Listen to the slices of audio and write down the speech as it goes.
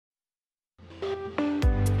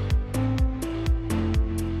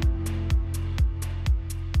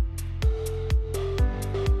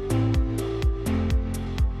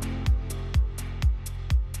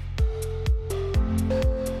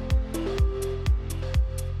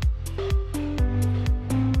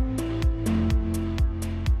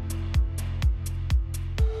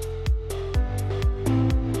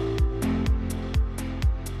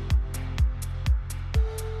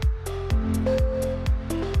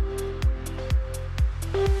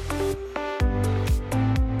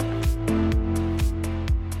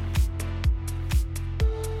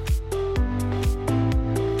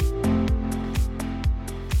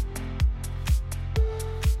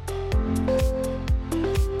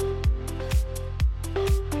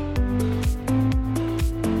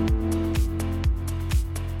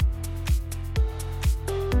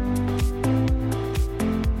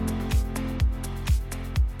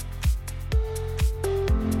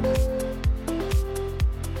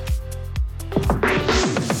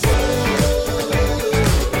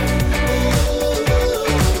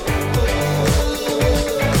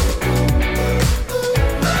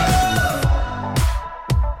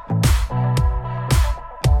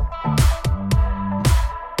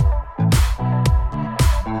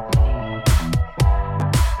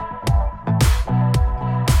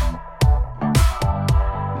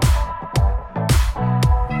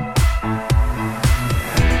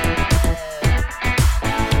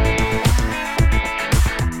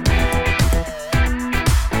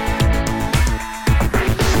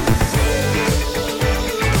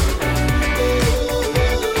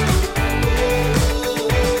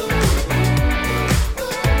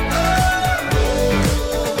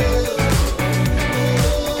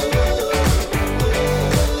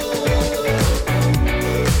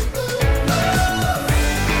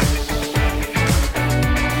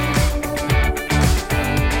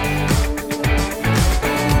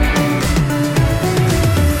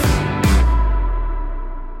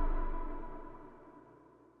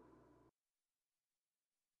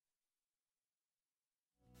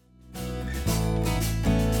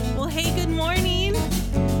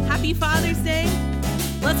Happy Father's Day.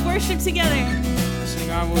 Let's worship together. Sing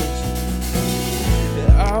I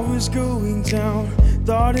was going down,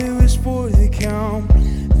 thought it was for the count.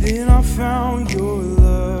 Then I found your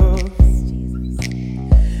love.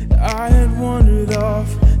 I had wandered off,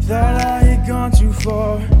 thought I had gone too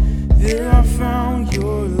far. Then I found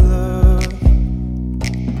your love.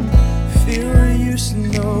 Fear I used to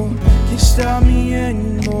know can't stop me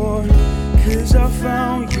anymore, 'cause I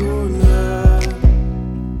found your love.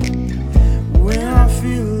 When I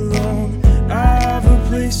feel alone, I have a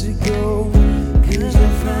place to go, 'cause I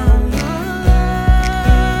found your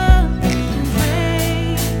love.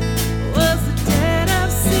 Grace was the debt of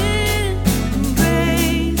sin.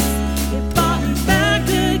 Grace, it brought me back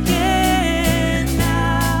again.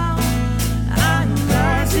 Now I'm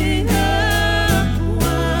rising up,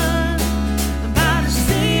 one by the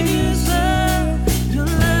Savior's love. Your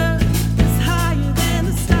love is higher than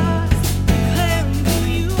the stars, declaring who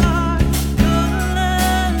you are. Your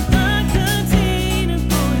love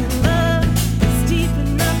uncontainable. Your love is deep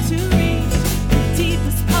enough to reach the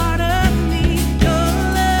deepest part of me. Your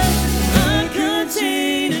love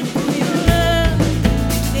uncontainable. Your love.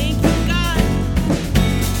 Thank you, God.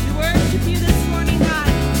 We worship you this morning,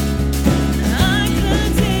 God.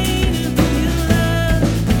 Uncontainable. Your love.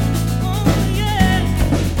 Oh, yeah.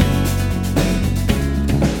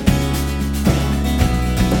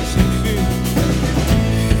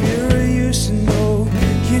 fear I used to know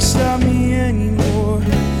can't stop me anymore,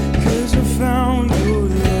 'cause I found your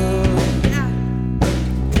love. Yeah.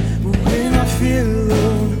 But when I feel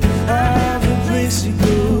alone, I have a place to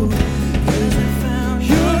go, 'cause I found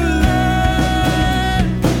your love.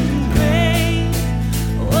 Grace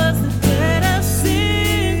was the debt of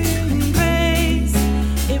sin. Grace,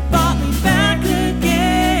 it brought me back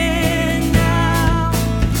again. Now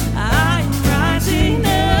I'm rising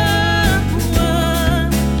up,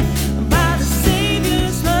 one by the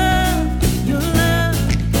Savior's love. Your love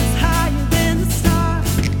is higher than the stars,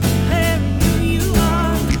 declaring who you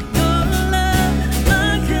are. Your love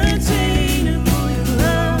uncontainable. Your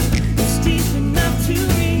love is deep enough to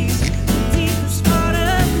reach the deepest part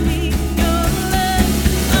of me. Your love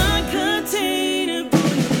uncontainable.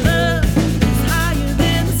 Your love is higher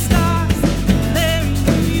than the stars, declaring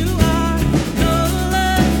who you are. Your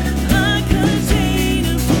love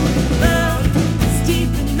uncontainable. Your love is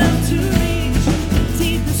deep enough to reach the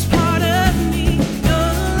deepest part of me.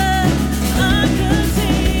 Your love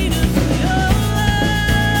uncontainable. Your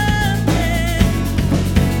love, yeah.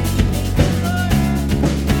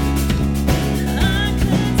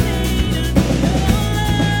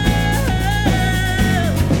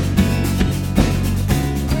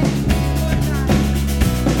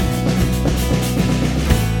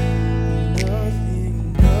 Nothing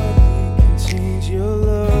can change your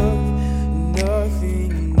love.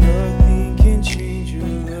 Nothing can change your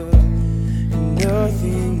love.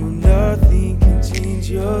 Nothing can change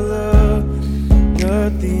your love.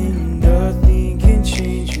 Nothing can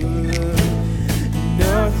change your love.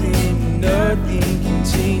 Nothing can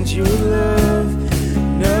change your love.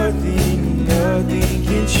 Nothing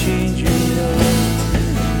can change your love.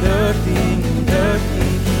 Nothing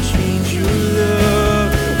can change your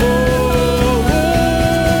love. Oh,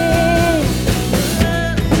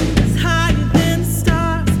 It's higher than the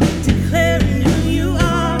stars, declaring who you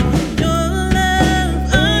are. Your love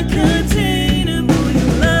uncontainable.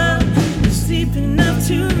 Your love is deep enough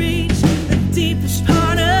to reach the deepest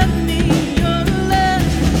part of me. Your love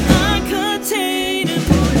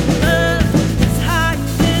uncontainable. Your love is higher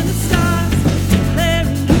than the stars,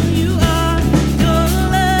 declaring who you are. Your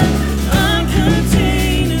love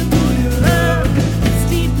uncontainable. Your love is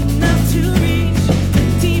deep enough to reach the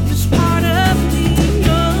deepest part of me.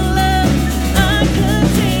 Your love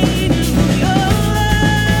uncontainable. Your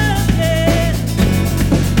love, yeah.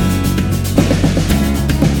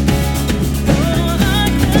 Oh,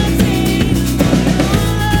 uncontainable.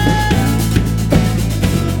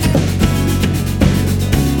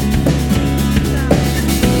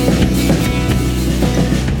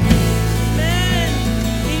 Amen.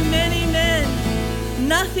 Amen. Amen.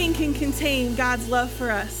 Nothing can contain God's love for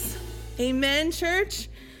us. Amen, church.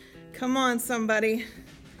 Come on, somebody.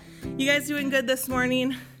 You guys doing good this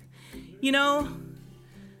morning? You know,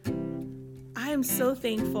 I am so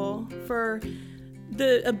thankful for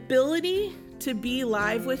the ability to be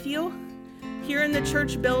live with you here in the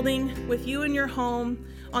church building, with you in your home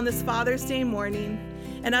on this Father's Day morning.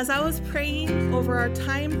 And as I was praying over our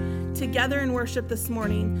time together in worship this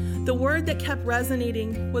morning, the word that kept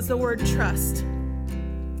resonating was the word trust.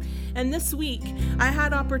 And this week, I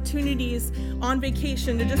had opportunities on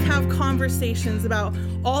vacation to just have conversations about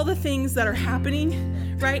all the things that are happening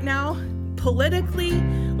right now, politically,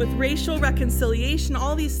 with racial reconciliation,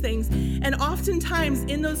 all these things. And oftentimes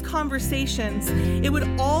in those conversations, it would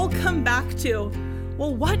all come back to,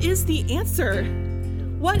 well, what is the answer?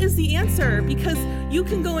 What is the answer? Because you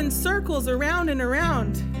can go in circles around and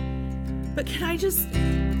around. But I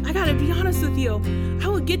gotta be honest with you, I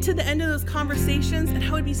would get to the end of those conversations and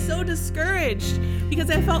I would be so discouraged because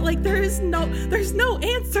I felt like there's no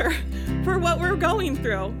answer for what we're going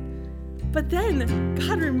through. But then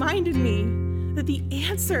God reminded me that the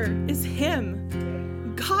answer is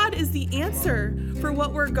Him. God is the answer for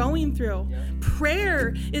what we're going through.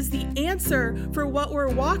 Prayer is the answer for what we're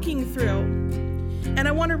walking through. And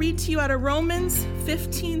I want to read to you out of Romans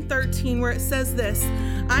 15:13, where it says this: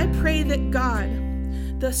 I pray that God,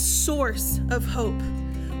 the source of hope,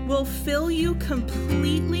 will fill you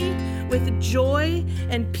completely with joy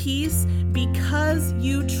and peace because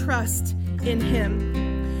you trust in Him.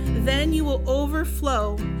 Then you will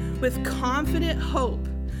overflow with confident hope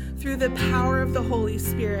through the power of the Holy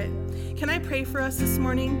Spirit. Can I pray for us this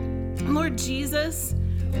morning? Lord Jesus,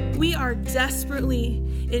 we are desperately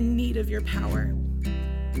in need of your power.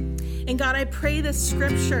 And God, I pray this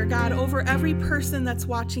scripture, God, over every person that's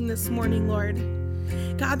watching this morning, Lord.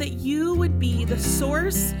 God, that you would be the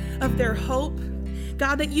source of their hope.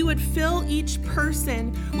 God, that you would fill each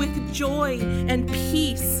person with joy and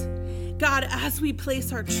peace. God, as we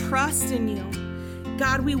place our trust in you,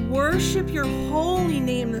 God, we worship your holy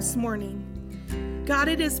name this morning. God,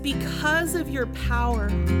 it is because of your power,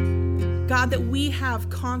 God, that we have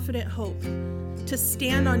confident hope to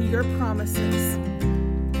stand on your promises.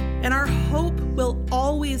 And our hope will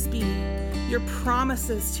always be your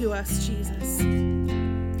promises to us, Jesus.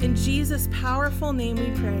 In Jesus' powerful name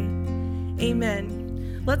we pray.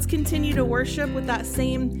 Amen. Let's continue to worship with that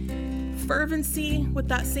same fervency, with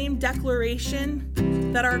that same declaration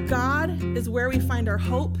that our God is where we find our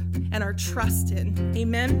hope and our trust in.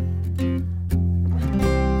 Amen.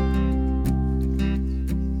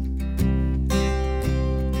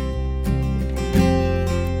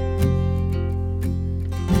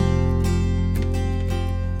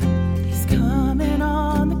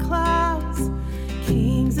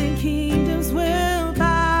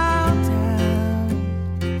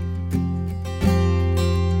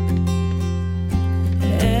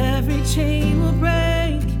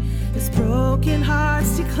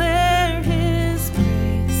 Declare his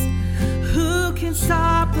praise. Who can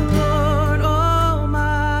stop the Lord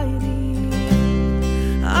Almighty?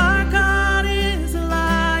 Our God is a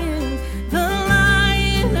lion, the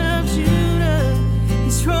Lion of Judah.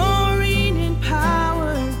 He's roaring in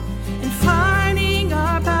power and fighting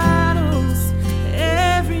our battles.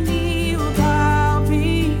 Every knee will bow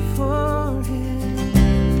before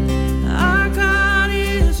him. Our God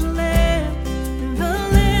is a lamb, the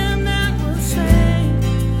lamb that was slain.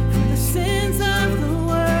 Sins of the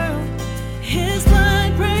world, his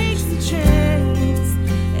blood breaks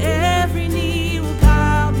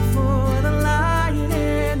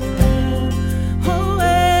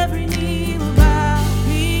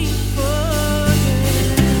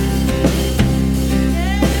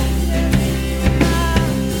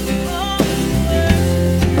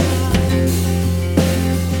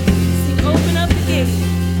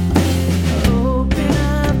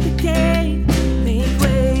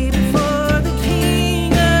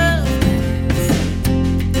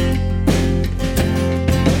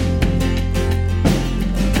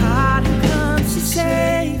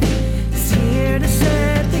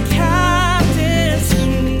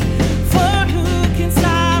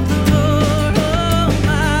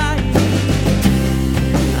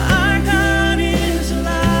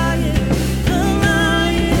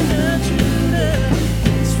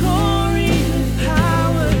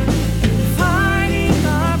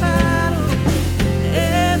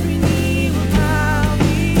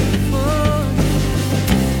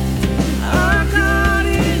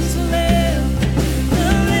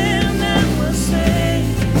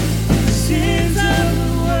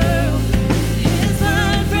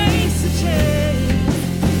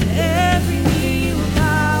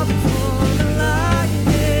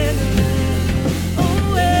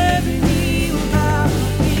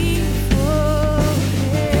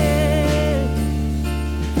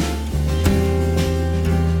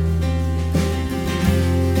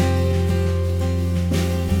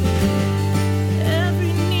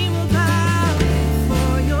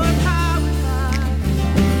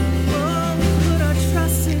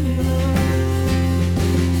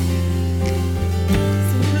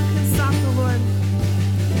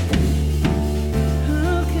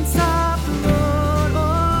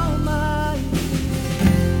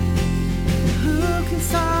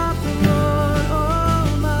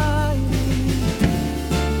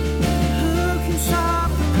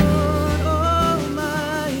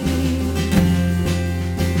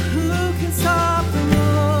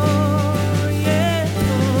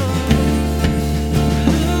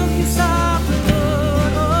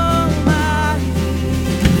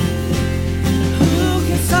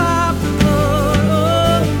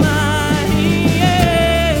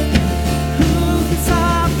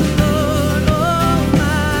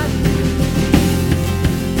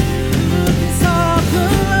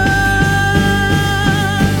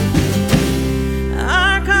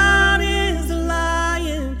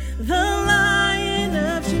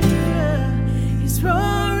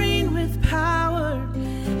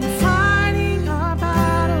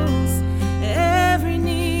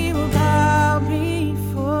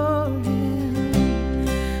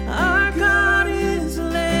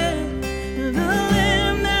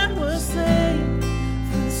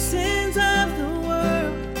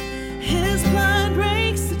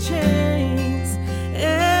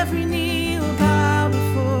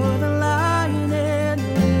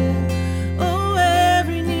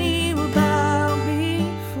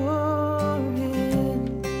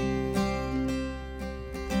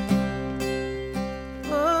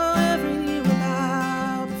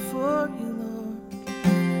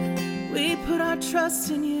trust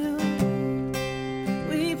in you.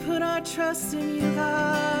 We put our trust in you,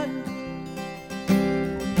 God.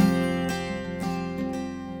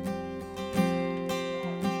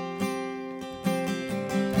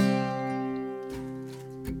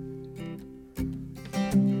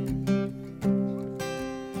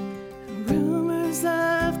 Rumors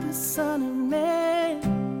of the Son of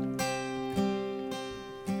Man,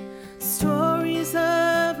 stories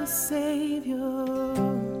of a Savior,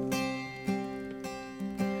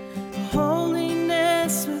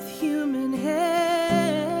 holiness with human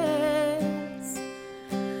hands,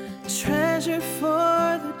 treasure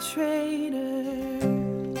for the traitor.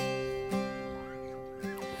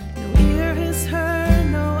 No ear has heard,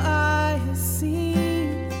 no eye has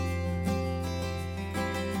seen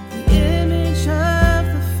the image of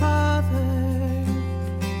the Father,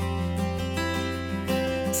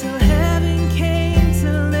 till heaven came to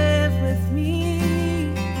live with me,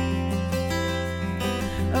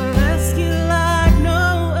 a rescue like no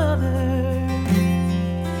other,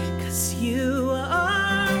 'cause you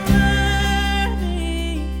are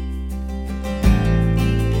worthy.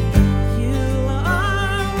 You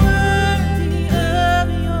are worthy of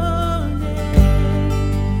your name.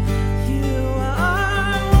 You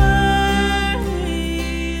are worthy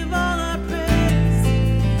of all our praise.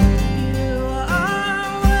 You are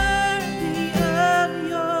worthy of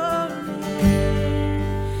your name,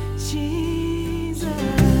 Jesus.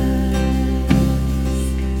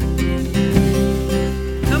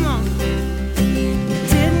 Come on. You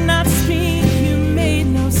did not speak, you made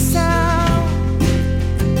no sound.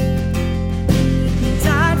 You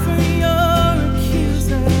died for your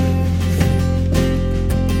accuser.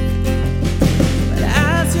 But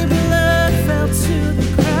as your blood fell to the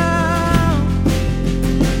ground,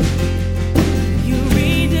 you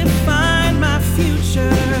redefined my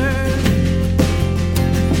future.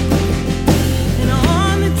 And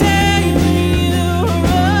on the day when you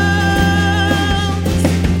arose,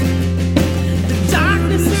 the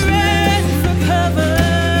darkness ran for cover.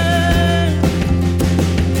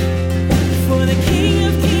 For the King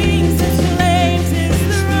of Kings has claimed his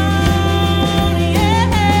throne,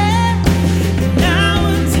 yeah. And now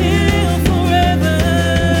until forever,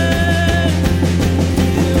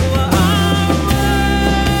 you are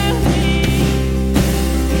worthy.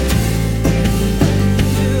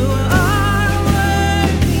 You are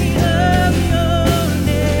worthy of your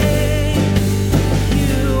name.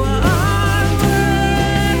 You are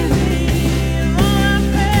worthy of all our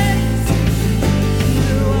praise.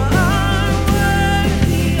 You are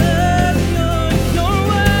worthy of you're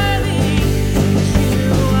worthy. You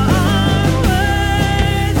are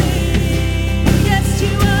worthy. Yes,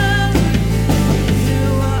 you are. You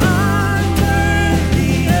are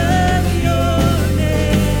worthy of your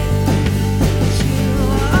name. You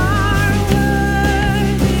are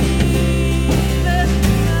worthy. Lift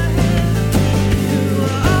my hand. You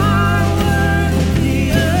are worthy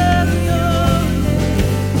of your name,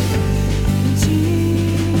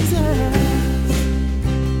 Jesus.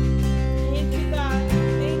 Thank you, God.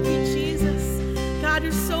 Thank you, Jesus. God,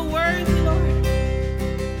 you're so worthy, Lord.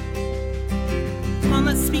 Come on,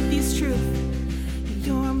 let's speak these truths.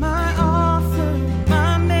 You're my author,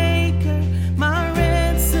 my maker, my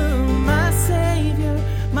ransom, my savior,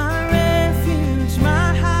 my refuge,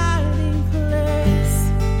 my hiding place.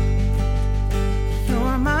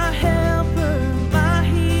 You're my helper, my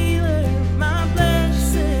healer, my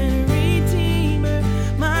blessed redeemer,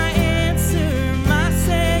 my answer, my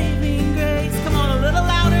saving grace. Come on, a little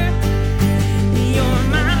louder. You're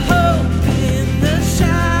my hope in the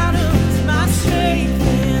shadows, my strength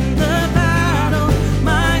in the battle,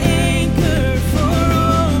 my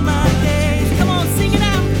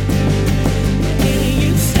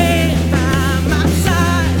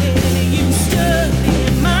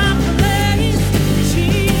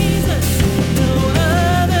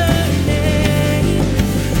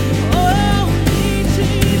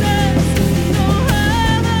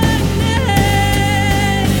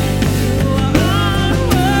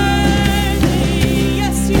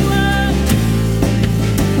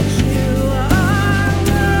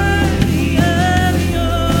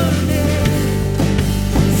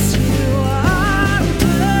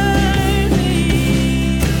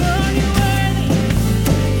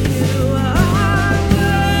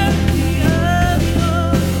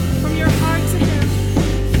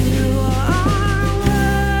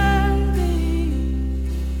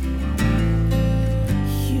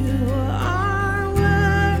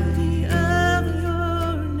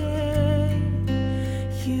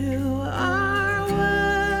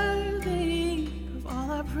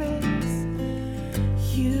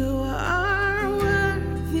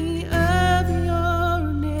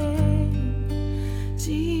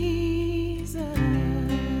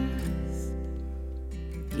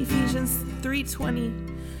Ephesians 3:20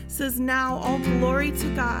 says, "Now all glory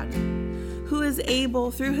to God, who is able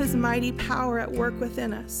through his mighty power at work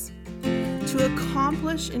within us to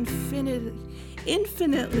accomplish infinitely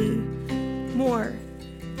more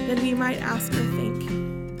than we might ask or think."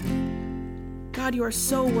 God, you are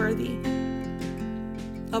so worthy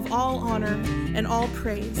of all honor and all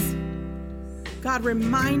praise. God,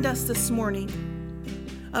 remind us this morning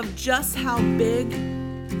of just how big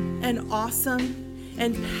and awesome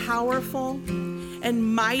and powerful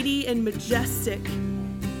and mighty and majestic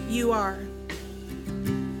you are.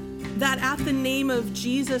 That at the name of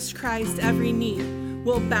Jesus Christ, every knee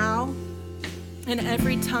will bow and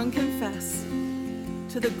every tongue confess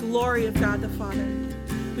to the glory of God the Father.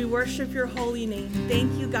 We worship your holy name.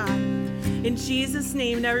 Thank you, God. In Jesus'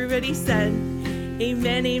 name, and everybody said,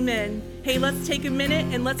 amen, amen. Hey, let's take a minute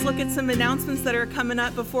and let's look at some announcements that are coming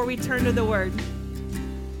up before we turn to the Word.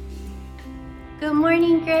 Good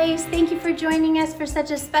morning, Grace. Thank you for joining us for such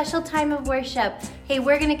a special time of worship. Hey,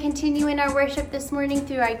 we're going to continue in our worship this morning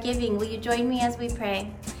through our giving. Will you join me as we pray?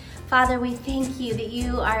 Father, we thank you that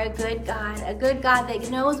you are a good God that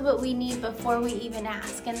knows what we need before we even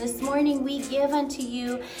ask. And this morning we give unto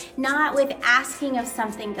you, not with asking of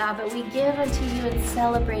something, God, but we give unto you in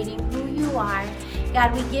celebrating who you are.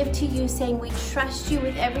 God, we give to you saying we trust you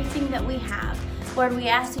with everything that we have. Lord, we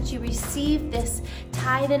ask that you receive this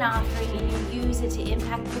tithe and offering and you use it to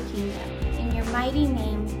impact your kingdom. In your mighty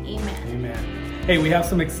name, amen. Amen. Hey, we have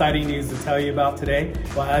some exciting news to tell you about today.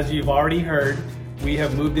 Well, as you've already heard, we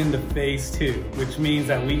have moved into phase 2, which means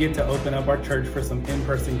that we get to open up our church for some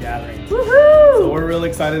in-person gatherings. Woohoo! So we're really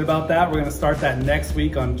excited about that. We're going to start that next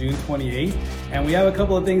week on June 28th. And we have a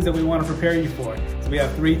couple of things that we want to prepare you for. So we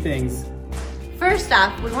have 3 things. First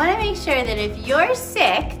off, we want to make sure that if you're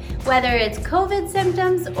sick, whether it's COVID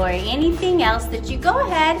symptoms or anything else, that you go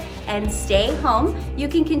ahead and stay home. You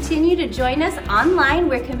can continue to join us online.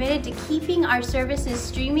 We're committed to keeping our services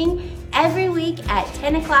streaming every week at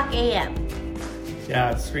 10 o'clock a.m.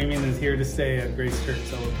 Yeah, streaming is here to stay at Grace Church,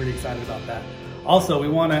 so we're pretty excited about that. Also, we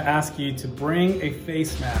want to ask you to bring a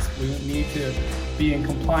face mask. We need to be in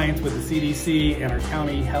compliance with the CDC and our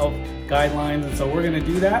county health guidelines, and so we're going to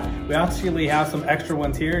do that. We actually have some extra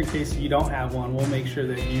ones here in case you don't have one. We'll make sure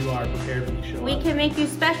that you are prepared when you show up. We can make you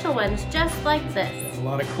special ones just like this. There's a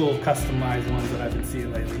lot of cool customized ones that I've been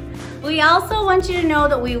seeing lately. We also want you to know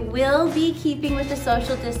that we will be keeping with the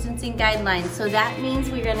social distancing guidelines. So that means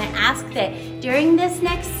we're going to ask that during this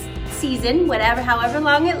next season, however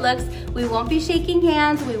long it looks, we won't be shaking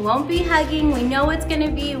hands, we won't be hugging. We know it's going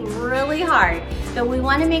to be really hard, but we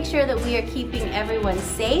want to make sure that we are keeping everyone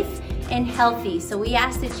safe and healthy. So we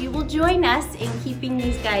ask that you will join us in keeping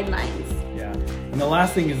these guidelines. Yeah, and the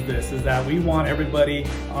last thing is that we want everybody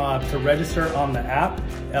to register on the app.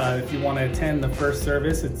 If you want to attend the first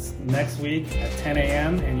service, it's next week at 10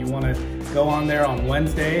 a.m. and you want to go on there on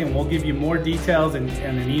Wednesday, and we'll give you more details and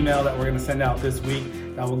an email that we're going to send out this week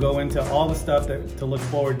that will go into all the stuff to look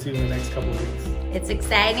forward to in the next couple of weeks. It's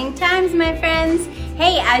exciting times, my friends.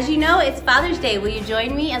 Hey, as you know, it's Father's Day. Will you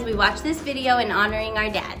join me as we watch this video in honoring our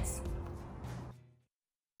dads?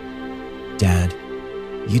 Dad,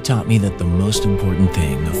 you taught me that the most important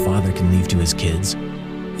thing a father can leave to his kids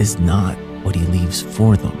is not what he leaves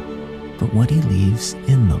for them, but what he leaves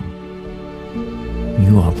in them.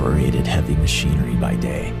 You operated heavy machinery by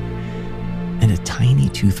day and a tiny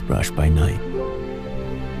toothbrush by night.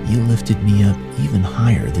 You lifted me up even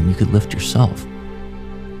higher than you could lift yourself.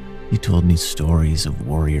 You told me stories of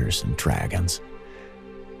warriors and dragons,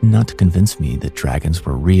 not to convince me that dragons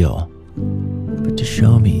were real, but to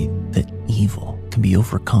show me that evil can be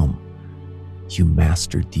overcome. You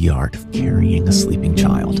mastered the art of carrying a sleeping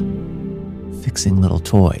child, fixing little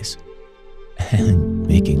toys, and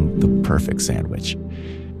making the perfect sandwich.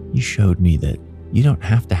 You showed me that you don't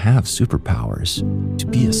have to have superpowers to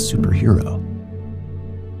be a superhero.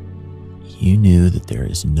 You knew that there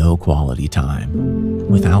is no quality time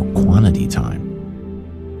without quantity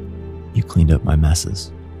time. You cleaned up my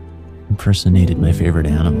messes, impersonated my favorite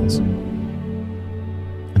animals,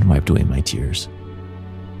 and wiped away my tears.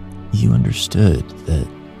 You understood that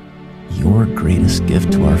your greatest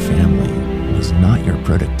gift to our family was not your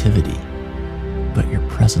productivity, but your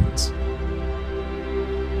presence.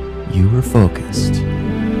 You were focused,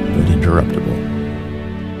 but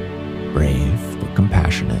interruptible. Brave, but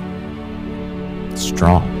compassionate.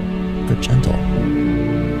 Strong, but gentle.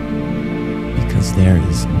 Because there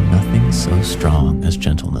is nothing so strong as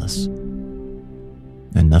gentleness,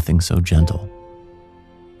 and nothing so gentle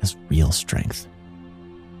as real strength.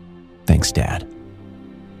 Thanks, Dad.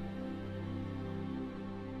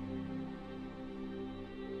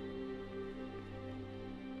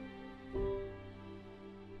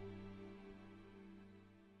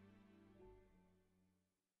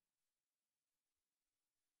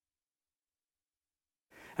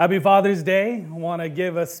 Happy Father's Day. I want to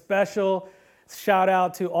give a special shout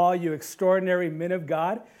out to all you extraordinary men of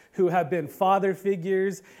God who have been father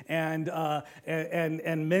figures and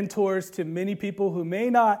mentors to many people who may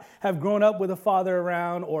not have grown up with a father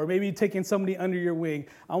around or maybe taken somebody under your wing.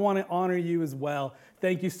 I want to honor you as well.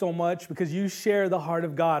 Thank you so much because you share the heart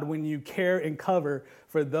of God when you care and cover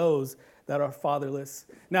for those that are fatherless.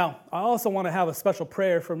 Now, I also want to have a special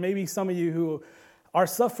prayer for maybe some of you who are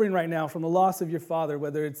suffering right now from the loss of your father,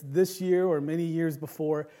 whether it's this year or many years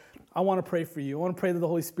before. I want to pray for you. I want to pray that the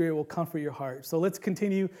Holy Spirit will comfort your heart. So let's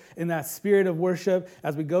continue in that spirit of worship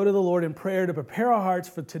as we go to the Lord in prayer to prepare our hearts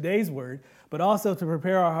for today's word, but also to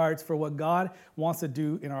prepare our hearts for what God wants to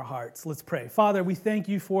do in our hearts. Let's pray. Father, we thank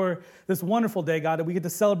you for this wonderful day, God, that we get to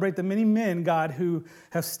celebrate the many men, God, who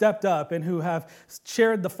have stepped up and who have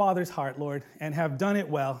shared the Father's heart, Lord, and have done it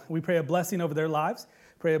well. We pray a blessing over their lives.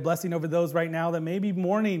 Pray a blessing over those right now that may be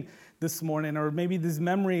mourning this morning, or maybe these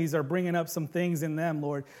memories are bringing up some things in them,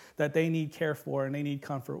 Lord, that they need care for and they need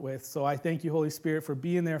comfort with. So I thank you, Holy Spirit, for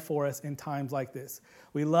being there for us in times like this.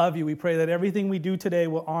 We love you. We pray that everything we do today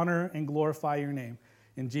will honor and glorify your name.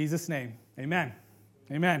 In Jesus' name, amen.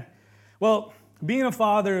 Amen. Well, being a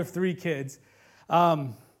father of 3 kids,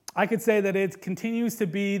 I could say that it continues to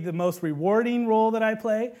be the most rewarding role that I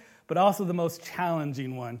play, but also the most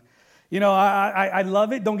challenging one. You know, I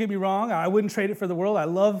love it. Don't get me wrong. I wouldn't trade it for the world. I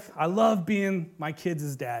love being my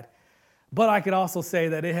kids' dad. But I could also say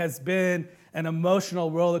that it has been an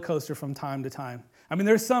emotional roller coaster from time to time. I mean,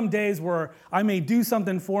 there's some days where I may do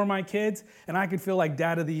something for my kids and I could feel like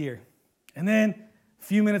dad of the year. And then a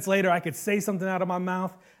few minutes later, I could say something out of my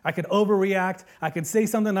mouth. I could overreact. I could say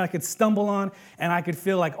something that I could stumble on, and I could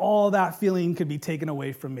feel like all that feeling could be taken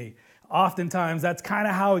away from me. Oftentimes, that's kind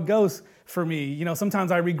of how it goes for me. You know,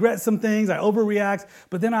 sometimes I regret some things, I overreact,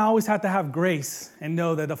 but then I always have to have grace and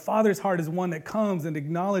know that the Father's heart is one that comes and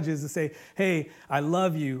acknowledges to say, hey, I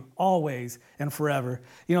love you always and forever.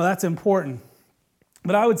 You know, that's important.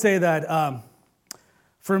 But I would say that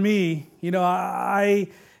for me, you know, I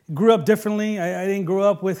grew up differently. I didn't grow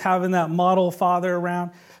up with having that model father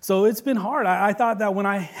around. So it's been hard. I thought that when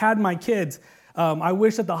I had my kids, I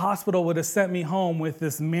wish that the hospital would have sent me home with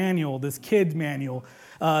this manual, this kid's manual,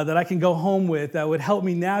 that I can go home with that would help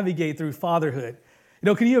me navigate through fatherhood. You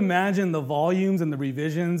know, can you imagine the volumes and the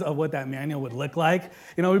revisions of what that manual would look like?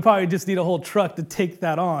 You know, we probably just need a whole truck to take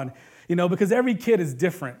that on, you know, because every kid is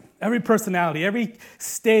different. Every personality, every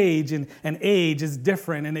stage and age is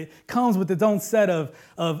different, and it comes with its own set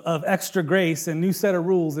of extra grace and new set of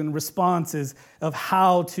rules and responses of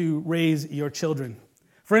how to raise your children.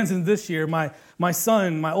 For instance, this year, my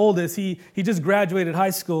son, my oldest, he just graduated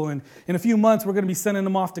high school, and in a few months, we're going to be sending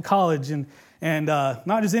him off to college, and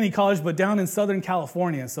not just any college, but down in Southern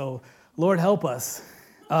California. So, Lord help us.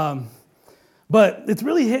 But it's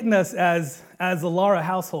really hitting us as the Lara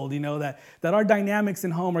household, you know, that our dynamics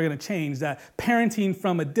in home are going to change, that parenting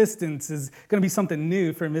from a distance is going to be something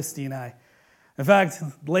new for Misty and I. In fact,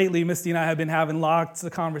 lately, Misty and I have been having lots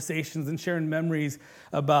of conversations and sharing memories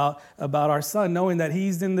about our son, knowing that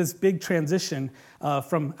he's in this big transition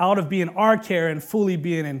from out of being our care and fully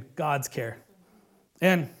being in God's care.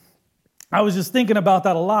 And I was just thinking about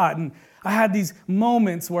that a lot, and I had these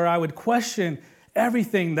moments where I would question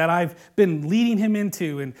everything that I've been leading him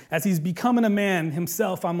into, and as he's becoming a man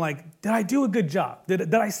himself, I'm like, did I do a good job?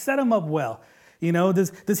 Did I set him up well? You know,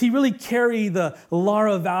 does he really carry the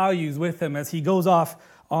Lara values with him as he goes off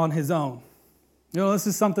on his own? You know, this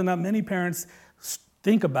is something that many parents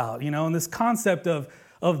think about, you know, and this concept of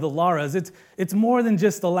the Laras, it's more than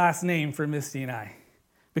just the last name for Misty and I,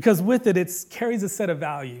 because with it carries a set of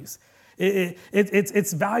values.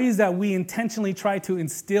 It's values that we intentionally try to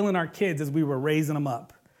instill in our kids as we were raising them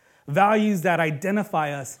up. Values that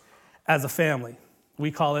identify us as a family. We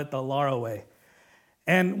call it the Lara way.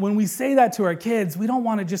 And when we say that to our kids, we don't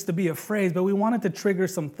want it just to be a phrase, but we want it to trigger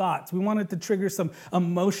some thoughts. We want it to trigger some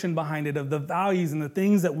emotion behind it of the values and the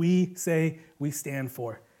things that we say we stand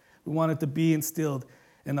for. We want it to be instilled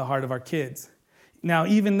in the heart of our kids. Now,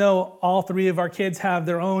 even though all 3 of our kids have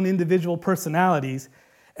their own individual personalities,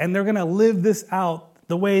 and they're going to live this out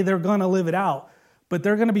the way they're going to live it out, but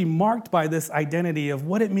they're going to be marked by this identity of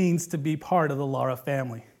what it means to be part of the Lara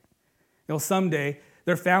family. You know, someday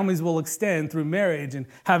their families will extend through marriage and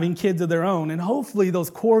having kids of their own, and hopefully those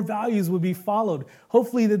core values would be followed.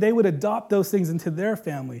 Hopefully that they would adopt those things into their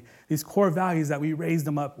family, these core values that we raised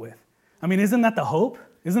them up with. I mean, isn't that the hope?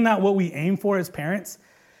 Isn't that what we aim for as parents?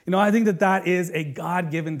 You know, I think that is a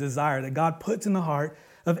God-given desire that God puts in the heart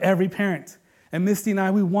of every parent. And Misty and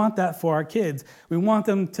I, we want that for our kids. We want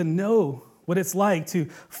them to know what it's like to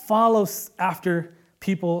follow after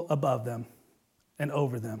people above them. and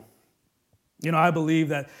over them. You know, I believe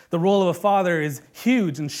that the role of a father is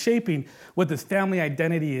huge in shaping what this family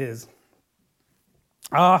identity is.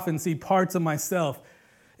 I often see parts of myself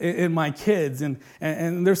in my kids, and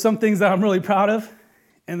there's some things that I'm really proud of,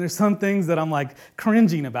 and there's some things that I'm like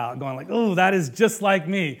cringing about, going like, oh, that is just like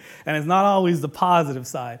me, and it's not always the positive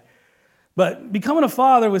side. But becoming a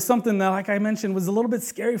father was something that, like I mentioned, was a little bit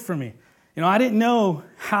scary for me. You know, I didn't know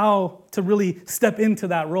how to really step into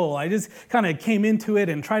that role. I just kind of came into it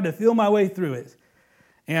and tried to feel my way through it.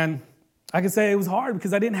 And I can say it was hard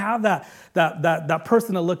because I didn't have that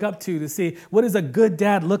person to look up to see what does a good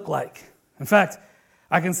dad look like. In fact,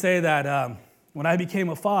 I can say that when I became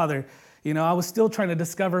a father, you know, I was still trying to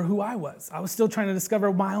discover who I was. I was still trying to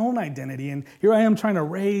discover my own identity. And here I am trying to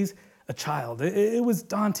raise a child. It was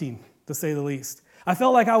daunting, to say the least. I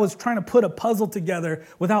felt like I was trying to put a puzzle together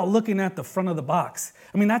without looking at the front of the box.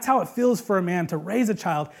 I mean, that's how it feels for a man to raise a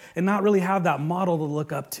child and not really have that model to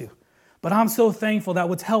look up to. But I'm so thankful that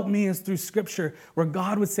what's helped me is through Scripture, where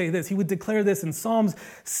God would say this. He would declare this in Psalms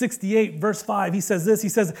 68, verse 5. He says this. He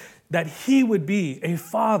says that he would be a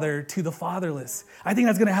father to the fatherless. I think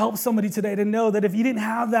that's going to help somebody today to know that if you didn't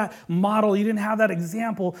have that model, you didn't have that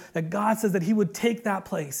example, that God says that he would take that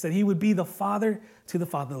place, that he would be the father to the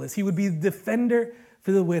fatherless. He would be the defender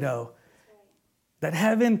for the widow. That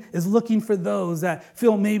heaven is looking for those that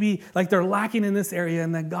feel maybe like they're lacking in this area,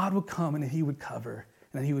 and that God would come and he would cover,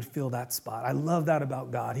 and that he would fill that spot. I love that about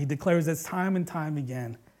God. He declares this time and time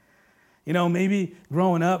again. You know, maybe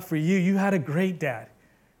growing up for you, you had a great dad.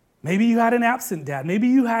 Maybe you had an absent dad. Maybe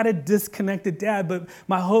you had a disconnected dad. But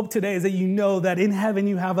my hope today is that you know that in heaven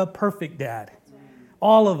you have a perfect dad.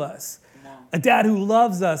 All of us. A dad who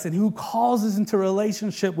loves us and who calls us into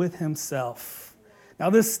relationship with himself. Now,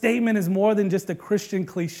 this statement is more than just a Christian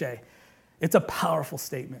cliche. It's a powerful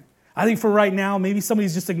statement. I think for right now, maybe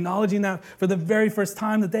somebody's just acknowledging that for the very first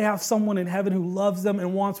time, that they have someone in heaven who loves them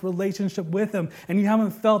and wants relationship with them. And you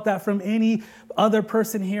haven't felt that from any other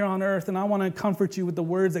person here on earth. And I want to comfort you with the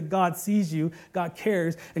words that God sees you, God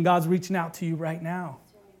cares, and God's reaching out to you right now.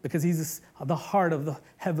 Because he's the heart of the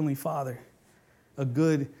Heavenly Father. A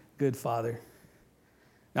good Father.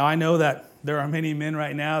 Now, I know that there are many men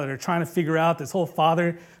right now that are trying to figure out this whole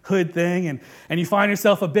fatherhood thing, and you find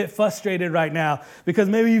yourself a bit frustrated right now because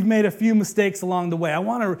maybe you've made a few mistakes along the way. I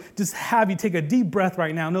want to just have you take a deep breath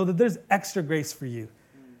right now. Know that there's extra grace for you.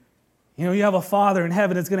 You know, you have a Father in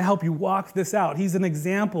heaven that's going to help you walk this out. He's an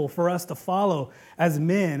example for us to follow as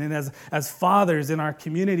men and as fathers in our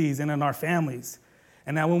communities and in our families.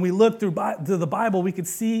 And now when we look through the Bible, we could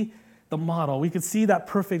see the model. We could see that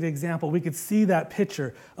perfect example. We could see that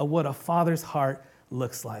picture of what a father's heart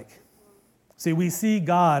looks like. See, we see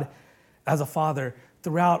God as a father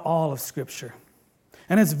throughout all of Scripture.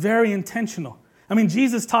 And it's very intentional. I mean,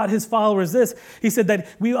 Jesus taught his followers this. He said that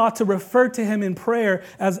we ought to refer to him in prayer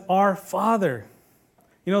as our Father.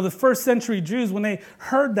 You know, the first century Jews, when they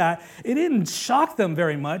heard that, it didn't shock them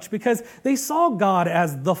very much because they saw God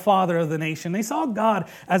as the father of the nation. They saw God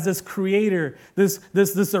as this creator, this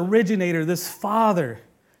originator, this father.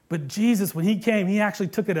 But Jesus, when he came, he actually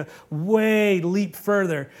took it a leap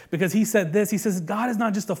further because he said this. He says, God is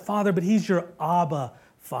not just a father, but he's your Abba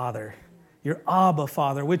Father. Your Abba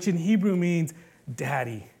Father, which in Hebrew means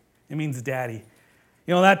daddy. It means daddy.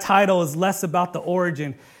 You know, that title is less about the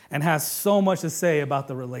origin and has so much to say about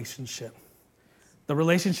the relationship. The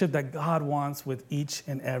relationship that God wants with each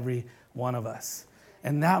and every one of us.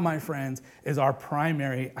 And that, my friends, is our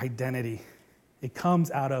primary identity. It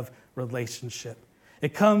comes out of relationship.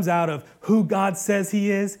 It comes out of who God says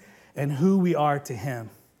he is and who we are to him.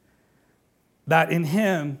 That in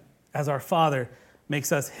him, as our Father,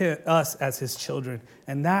 makes us as his children.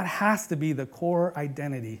 And that has to be the core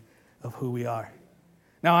identity of who we are.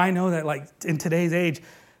 Now, I know that like in today's age,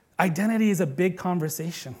 identity is a big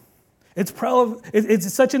conversation.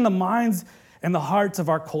 It's such in the minds and the hearts of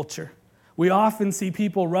our culture. We often see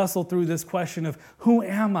people wrestle through this question of, who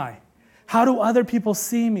am I? How do other people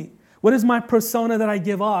see me? What is my persona that I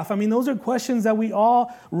give off? I mean, those are questions that we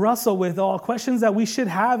all wrestle with, all questions that we should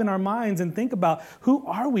have in our minds and think about. Who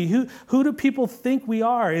are we? Who do people think we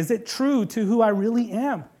are? Is it true to who I really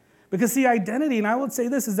am? Because see, identity, and I would say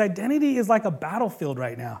this, is identity is like a battlefield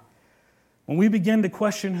right now. When we begin to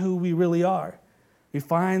question who we really are, we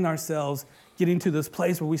find ourselves getting to this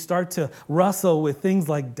place where we start to wrestle with things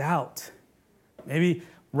like doubt, maybe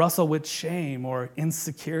wrestle with shame or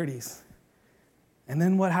insecurities. And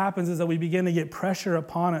then what happens is that we begin to get pressure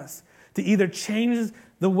upon us to either change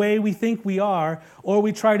the way we think we are, or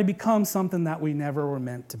we try to become something that we never were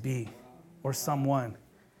meant to be, or someone.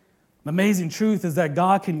 The amazing truth is that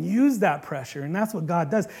God can use that pressure, and that's what God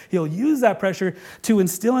does. He'll use that pressure to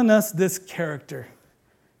instill in us this character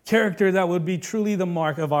that would be truly the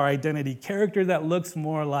mark of our identity, character that looks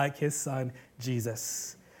more like his son,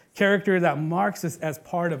 Jesus, character that marks us as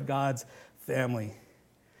part of God's family.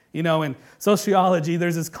 You know, in sociology,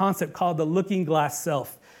 there's this concept called the looking glass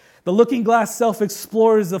self. The looking glass self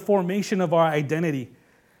explores the formation of our identity,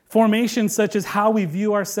 formations such as how we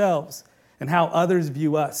view ourselves and how others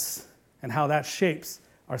view us, and how that shapes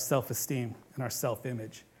our self-esteem and our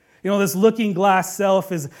self-image. You know, this looking glass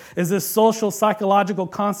self is this social psychological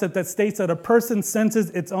concept that states that a person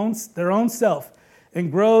senses their own self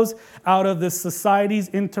and grows out of this society's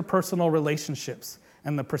interpersonal relationships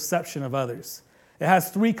and the perception of others. It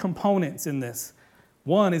has three components in this.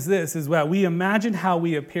 One is that we imagine how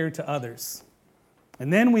we appear to others.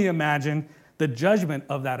 And then we imagine the judgment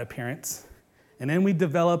of that appearance. And then we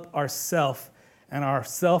develop our self and our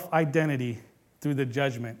self-identity through the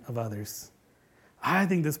judgment of others. I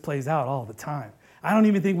think this plays out all the time. I don't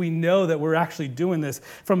even think we know that we're actually doing this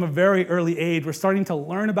from a very early age. We're starting to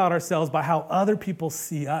learn about ourselves by how other people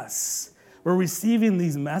see us. We're receiving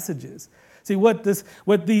these messages. See, what the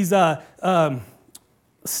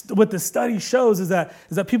study shows is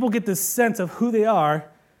that people get this sense of who they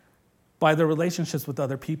are by their relationships with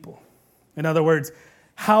other people. In other words,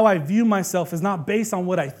 how I view myself is not based on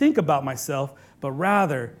what I think about myself, but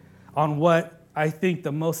rather on what I think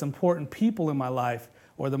the most important people in my life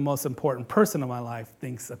or the most important person in my life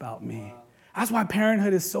thinks about me. That's why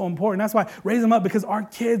parenthood is so important. That's why raise them up, because our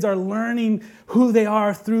kids are learning who they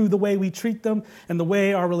are through the way we treat them and the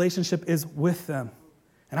way our relationship is with them.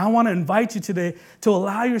 And I want to invite you today to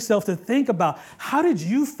allow yourself to think about, how did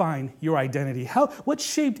you find your identity? What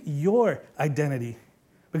shaped your identity?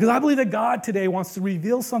 Because I believe that God today wants to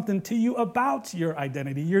reveal something to you about your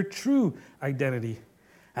identity, your true identity.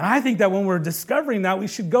 And I think that when we're discovering that, we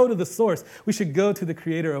should go to the source. We should go to the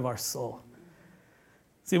creator of our soul.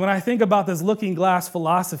 See, when I think about this looking glass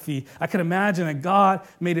philosophy, I can imagine that God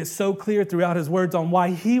made it so clear throughout his words on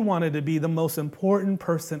why he wanted to be the most important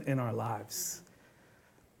person in our lives.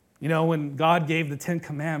 You know, when God gave the 10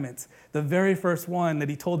 Commandments, the very first one that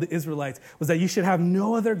he told the Israelites was that you should have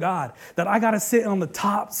no other God, that I got to sit on the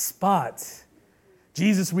top spot.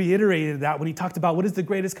 Jesus reiterated that when he talked about what is the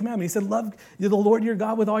greatest commandment. He said, love the Lord your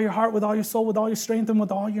God with all your heart, with all your soul, with all your strength, and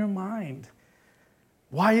with all your mind.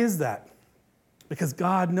 Why is that? Because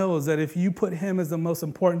God knows that if you put him as the most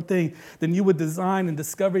important thing, then you would design and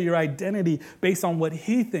discover your identity based on what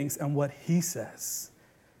he thinks and what he says.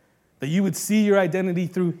 That you would see your identity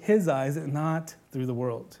through his eyes and not through the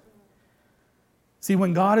world. See,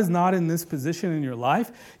 when God is not in this position in your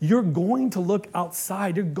life, you're going to look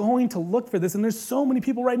outside. You're going to look for this. And there's so many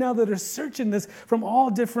people right now that are searching this from all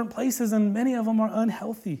different places, and many of them are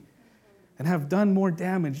unhealthy and have done more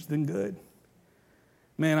damage than good.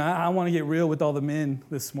 Man, I want to get real with all the men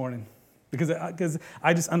this morning because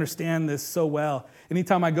I just understand this so well.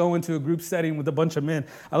 Anytime I go into a group setting with a bunch of men,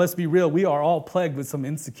 let's be real, we are all plagued with some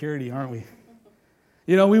insecurity, aren't we?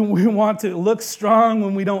 You know, we want to look strong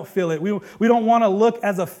when we don't feel it. We don't want to look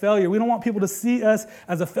as a failure. We don't want people to see us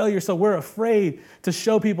as a failure, so we're afraid to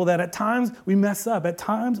show people that at times we mess up, at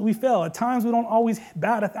times we fail, at times we don't always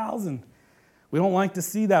bat 1,000. We don't like to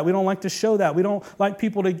see that. We don't like to show that. We don't like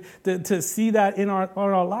people to see that in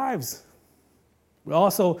our lives. We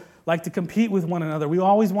also like to compete with one another. We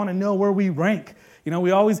always want to know where we rank. You know,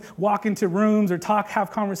 we always walk into rooms or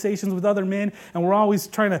have conversations with other men, and we're always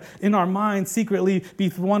trying to, in our minds, secretly be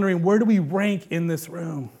wondering, where do we rank in this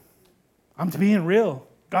room? I'm being real.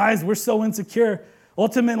 Guys, we're so insecure.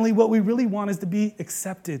 Ultimately, what we really want is to be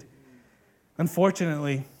accepted.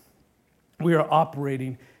 Unfortunately, we are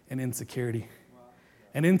operating in insecurity.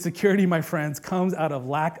 And insecurity, my friends, comes out of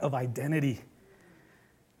lack of identity.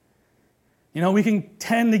 You know, we can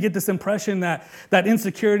tend to get this impression that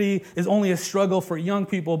insecurity is only a struggle for young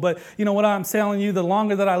people. But you know what I'm telling you, the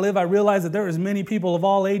longer that I live, I realize that there is many people of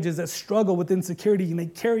all ages that struggle with insecurity, and they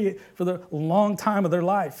carry it for the long time of their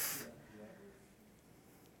life.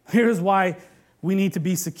 Here's why we need to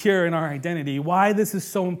be secure in our identity, why this is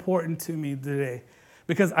so important to me today.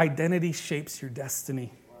 Because identity shapes your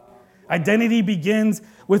destiny. Identity begins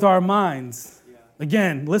with our minds.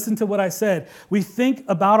 Again, listen to what I said. We think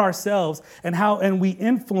about ourselves and we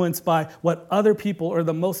influence by what other people or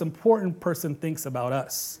the most important person thinks about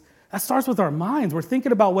us. That starts with our minds. We're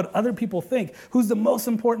thinking about what other people think. Who's the most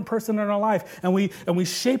important person in our life? And we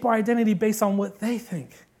shape our identity based on what they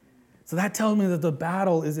think. So that tells me that the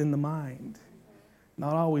battle is in the mind,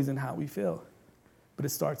 not always in how we feel. But it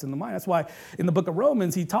starts in the mind. That's why in the book of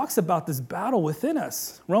Romans, he talks about this battle within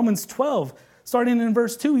us. Romans 12 Starting in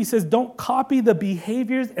verse 2, he says, don't copy the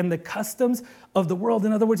behaviors and the customs of the world.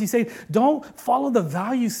 In other words, he's saying, don't follow the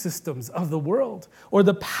value systems of the world or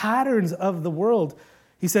the patterns of the world.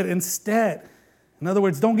 He said, instead, in other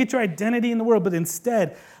words, don't get your identity in the world, but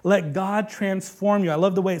instead, let God transform you. I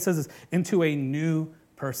love the way it says this, into a new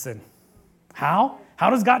person. How? How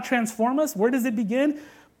does God transform us? Where does it begin?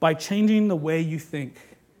 By changing the way you think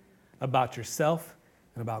about yourself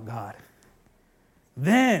and about God.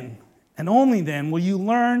 Then, and only then, will you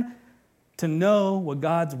learn to know what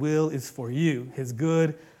God's will is for you, his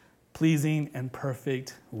good, pleasing, and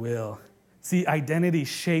perfect will. See, identity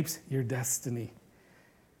shapes your destiny.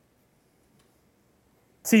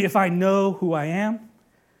 See, if I know who I am,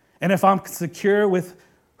 and if I'm secure with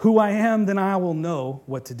who I am, then I will know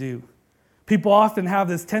what to do. People often have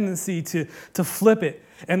this tendency to flip it,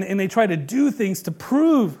 and they try to do things to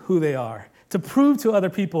prove who they are, to prove to other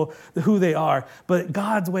people who they are. But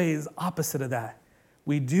God's way is opposite of that.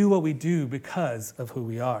 We do what we do because of who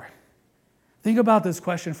we are. Think about this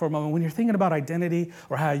question for a moment. When you're thinking about identity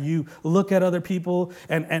or how you look at other people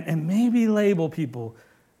and maybe label people,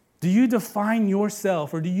 do you define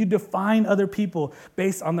yourself or do you define other people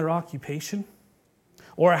based on their occupation?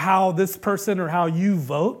 Or how this person or how you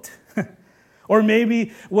vote? Or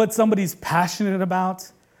maybe what somebody's passionate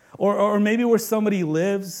about? Or maybe where somebody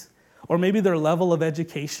lives? Or maybe their level of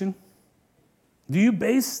education? Do you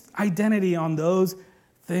base identity on those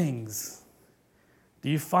things? Do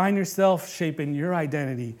you find yourself shaping your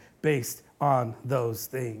identity based on those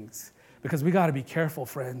things? Because we got to be careful,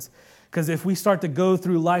 friends. Because if we start to go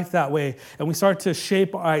through life that way and we start to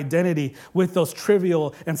shape our identity with those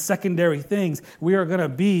trivial and secondary things, we are going to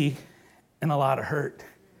be in a lot of hurt.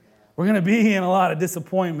 We're going to be in a lot of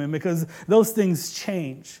disappointment because those things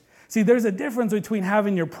change. See, there's a difference between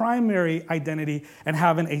having your primary identity and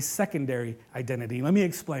having a secondary identity. Let me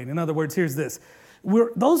explain. In other words, here's this.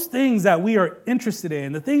 Those things that we are interested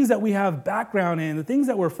in, the things that we have background in, the things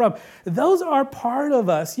that we're from, those are part of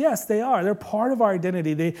us. Yes, they are. They're part of our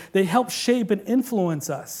identity. They help shape and influence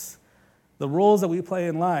us. The roles that we play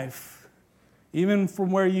in life, even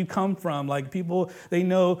from where you come from. Like people, they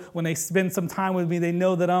know when they spend some time with me, they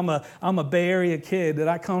know that I'm a Bay Area kid, that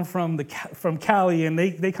I come from Cali, and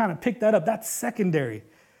they kind of pick that up. That's secondary.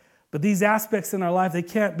 But these aspects in our life, they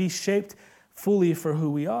can't be shaped fully for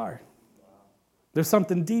who we are. There's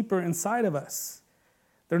something deeper inside of us.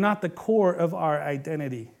 They're not the core of our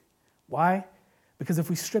identity. Why? Because if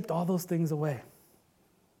we stripped all those things away,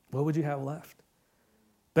 what would you have left?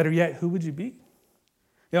 Better yet, who would you be?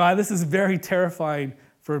 You know, this is very terrifying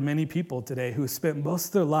for many people today who have spent most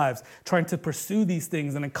of their lives trying to pursue these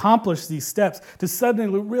things and accomplish these steps to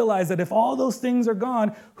suddenly realize that if all those things are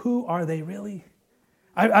gone, who are they really?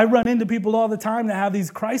 I run into people all the time that have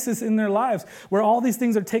these crises in their lives where all these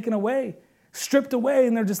things are taken away, stripped away,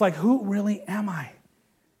 and they're just like, who really am I?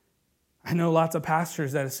 I know lots of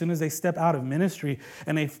pastors that as soon as they step out of ministry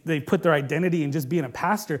and they put their identity in just being a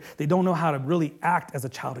pastor, they don't know how to really act as a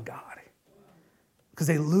child of God. Because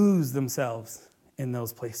they lose themselves in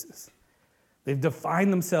those places. They've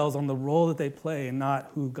defined themselves on the role that they play and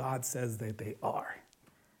not who God says that they are.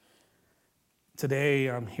 Today,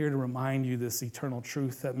 I'm here to remind you this eternal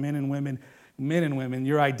truth that men and women,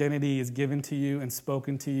 your identity is given to you and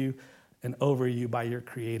spoken to you and over you by your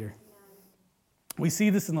Creator. We see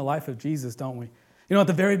this in the life of Jesus, don't we? You know, at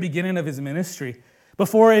the very beginning of his ministry,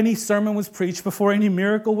 before any sermon was preached, before any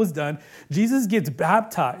miracle was done, Jesus gets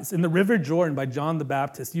baptized in the River Jordan by John the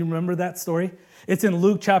Baptist. You remember that story? It's in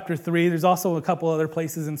Luke chapter 3. There's also a couple other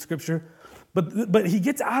places in Scripture. But he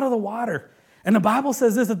gets out of the water. And the Bible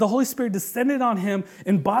says this, that the Holy Spirit descended on him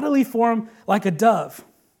in bodily form like a dove.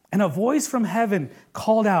 And a voice from heaven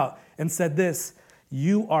called out and said this,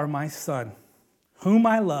 "You are my Son, whom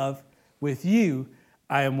I love. With you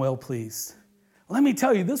I am well pleased." Let me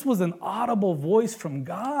tell you, this was an audible voice from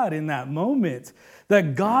God in that moment,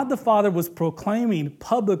 that God the Father was proclaiming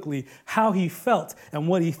publicly how he felt and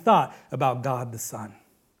what he thought about God the Son.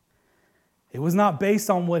 It was not based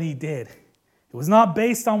on what he did. It was not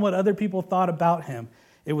based on what other people thought about him.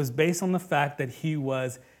 It was based on the fact that he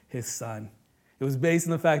was his Son. It was based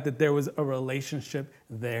on the fact that there was a relationship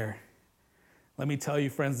there. Let me tell you,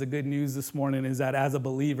 friends, the good news this morning is that as a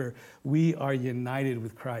believer, we are united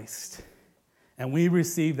with Christ. And we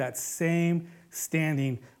receive that same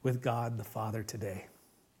standing with God the Father today.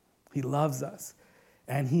 He loves us,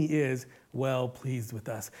 and he is well pleased with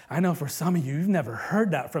us. I know for some of you, you've never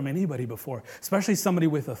heard that from anybody before, especially somebody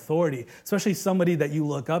with authority, especially somebody that you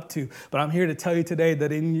look up to. But I'm here to tell you today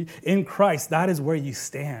that in Christ, that is where you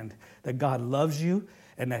stand, that God loves you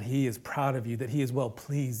and that he is proud of you, that he is well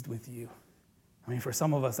pleased with you. I mean, for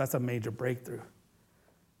some of us, that's a major breakthrough.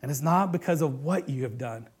 And it's not because of what you have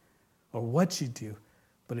done or what you do,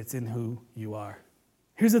 but it's in who you are.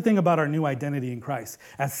 Here's the thing about our new identity in Christ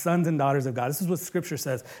as sons and daughters of God. This is what Scripture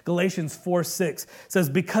says. Galatians 4:6 says,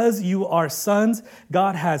 because you are sons,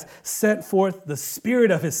 God has sent forth the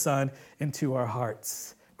Spirit of His Son into our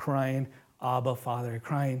hearts, crying, Abba, Father,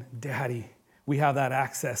 crying, Daddy. We have that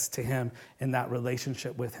access to Him in that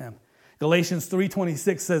relationship with Him. Galatians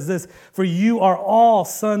 3:26 says this, for you are all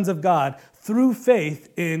sons of God through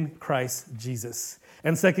faith in Christ Jesus.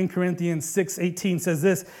 And 2 Corinthians 6:18 says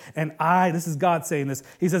this, this is God saying this,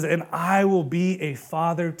 He says, and I will be a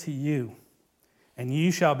father to you, and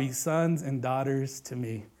you shall be sons and daughters to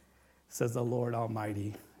me, says the Lord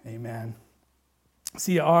Almighty. Amen.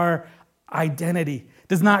 See, our identity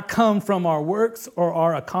does not come from our works or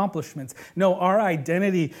our accomplishments. No, our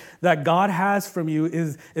identity that God has from you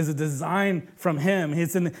is a design from Him.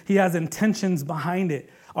 He has intentions behind it.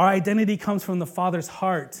 Our identity comes from the Father's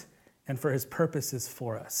heart and for His purposes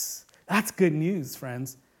for us. That's good news,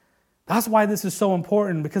 friends. That's why this is so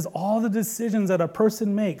important, because all the decisions that a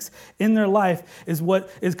person makes in their life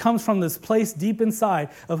comes from this place deep inside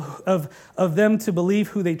of them to believe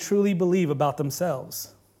who they truly believe about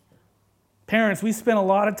themselves. Parents, we spend a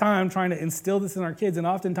lot of time trying to instill this in our kids, and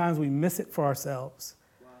oftentimes we miss it for ourselves.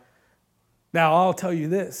 Wow. Now, I'll tell you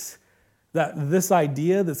this, that this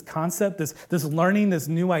idea, this concept, this learning, this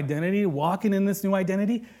new identity, walking in this new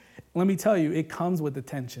identity, let me tell you, it comes with a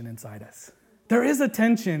tension inside us. There is a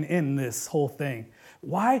tension in this whole thing.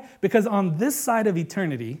 Why? Because on this side of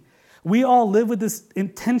eternity, we all live with this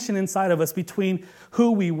tension inside of us between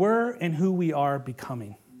who we were and who we are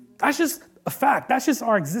becoming. That's just a fact. That's just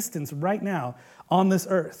our existence right now on this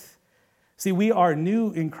earth. See, we are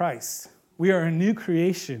new in Christ. We are a new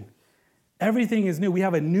creation. Everything is new. We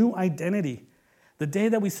have a new identity. The day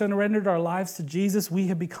that we surrendered our lives to Jesus, we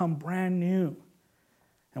have become brand new.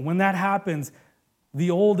 And when that happens, the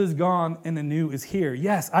old is gone and the new is here.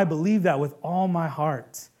 Yes, I believe that with all my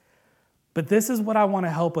heart. But this is what I want to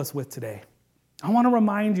help us with today. I want to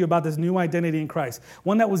remind you about this new identity in Christ,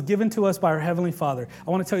 one that was given to us by our Heavenly Father. I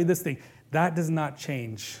want to tell you this thing, that does not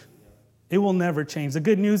change. It will never change. The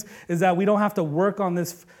good news is that we don't have to work on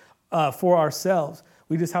this for ourselves.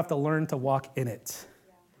 We just have to learn to walk in it.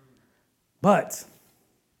 But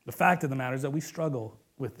the fact of the matter is that we struggle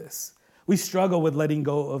with this. We struggle with letting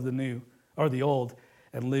go of the new or the old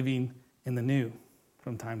and living in the new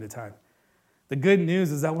from time to time. The good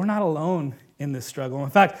news is that we're not alone in this struggle. In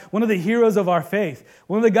fact, one of the heroes of our faith,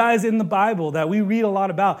 one of the guys in the Bible that we read a lot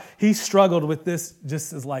about, he struggled with this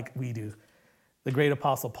just as like we do. The great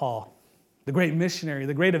Apostle Paul, the great missionary,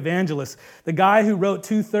 the great evangelist, the guy who wrote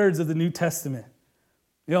 2/3 of the New Testament.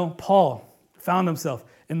 Paul found himself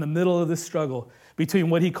in the middle of this struggle between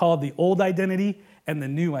what he called the old identity and the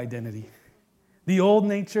new identity. The old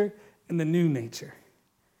nature and the new nature.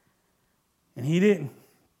 And he didn't.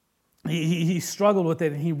 He struggled with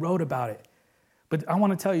it and he wrote about it. But I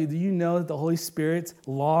want to tell you, do you know that the Holy Spirit's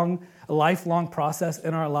lifelong process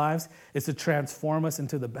in our lives is to transform us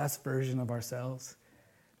into the best version of ourselves,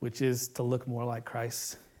 which is to look more like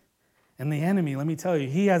Christ? And the enemy, let me tell you,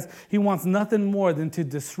 he wants nothing more than to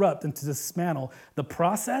disrupt and to dismantle the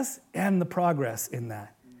process and the progress in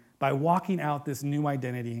that by walking out this new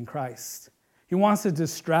identity in Christ. He wants to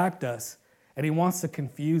distract us and he wants to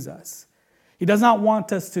confuse us. He does not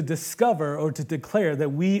want us to discover or to declare that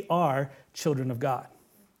we are children of God.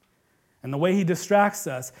 And the way he distracts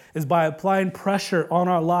us is by applying pressure on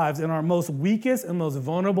our lives in our most weakest and most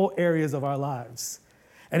vulnerable areas of our lives.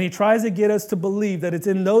 And he tries to get us to believe that it's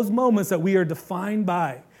in those moments that we are defined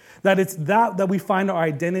by, that it's that we find our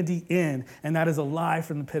identity in, and that is a lie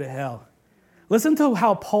from the pit of hell. Listen to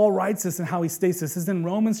how Paul writes this and how he states this. This is in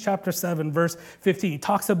Romans chapter 7, verse 15. He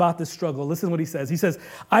talks about this struggle. Listen to what he says. He says,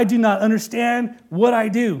 I do not understand what I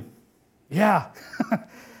do. Yeah,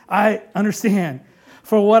 I understand.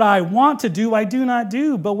 For what I want to do, I do not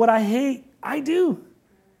do. But what I hate, I do.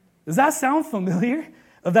 Does that sound familiar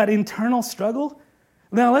of that internal struggle?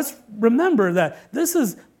 Now let's remember that this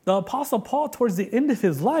is the Apostle Paul towards the end of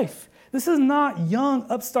his life. This is not young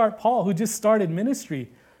upstart Paul who just started ministry.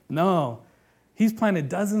 No. He's planted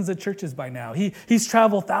dozens of churches by now. He's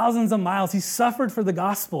traveled thousands of miles. He's suffered for the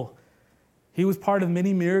gospel. He was part of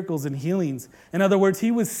many miracles and healings. In other words, he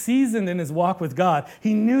was seasoned in his walk with God.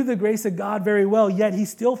 He knew the grace of God very well, yet he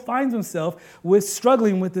still finds himself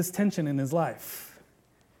struggling with this tension in his life.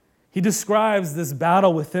 He describes this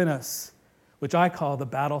battle within us, which I call the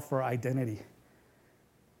battle for identity.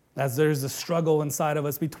 As there's a struggle inside of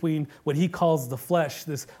us between what he calls the flesh,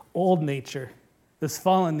 this old nature, this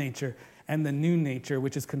fallen nature, and the new nature,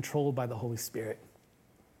 which is controlled by the Holy Spirit.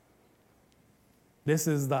 This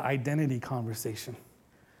is the identity conversation.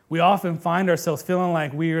 We often find ourselves feeling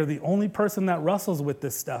like we are the only person that wrestles with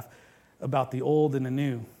this stuff about the old and the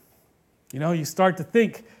new. You know, you start to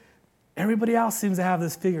think, everybody else seems to have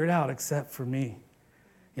this figured out except for me.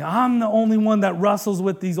 You know, I'm the only one that wrestles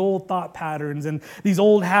with these old thought patterns and these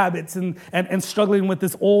old habits and struggling with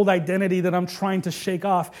this old identity that I'm trying to shake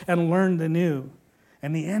off and learn the new.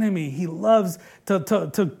 And the enemy, he loves to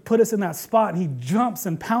put us in that spot, and he jumps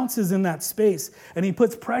and pounces in that space, and he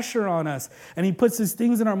puts pressure on us, and he puts these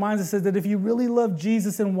things in our minds that says that if you really love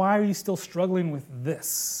Jesus, then why are you still struggling with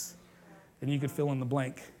this? And you could fill in the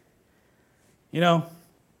blank. You know,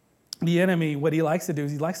 the enemy, what he likes to do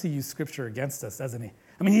is he likes to use Scripture against us, doesn't he?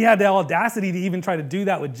 I mean, he had the audacity to even try to do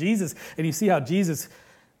that with Jesus, and you see how Jesus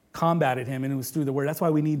combated him, and it was through the Word. That's why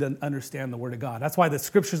we need to understand the Word of God. That's why the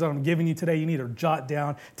Scriptures that I'm giving you today, you need to jot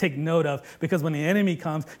down, take note of, because when the enemy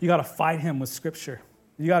comes, you got to fight him with Scripture.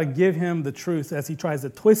 You got to give him the truth as he tries to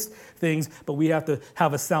twist things, but we have to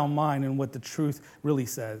have a sound mind in what the truth really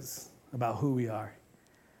says about who we are.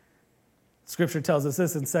 Scripture tells us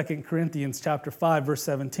this in 2 Corinthians chapter 5, verse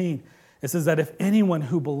 17. It says that if anyone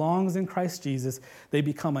who belongs in Christ Jesus, they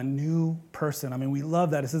become a new person. I mean, we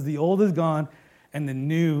love that. It says the old is gone and the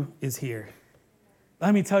new is here.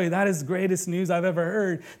 Let me tell you, that is the greatest news I've ever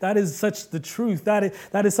heard. That is such the truth.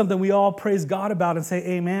 That is something we all praise God about and say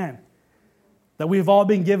amen. That we've all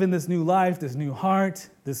been given this new life, this new heart,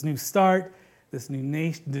 this new start, this new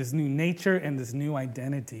nature, and this new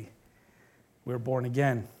identity. We're born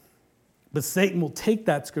again. But Satan will take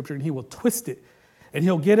that Scripture and he will twist it. And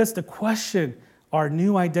he'll get us to question our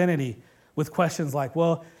new identity with questions like,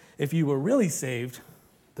 well, if you were really saved,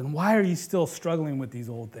 then why are you still struggling with these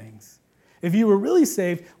old things? If you were really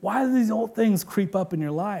saved, why do these old things creep up in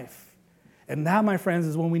your life? And that, my friends,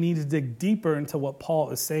 is when we need to dig deeper into what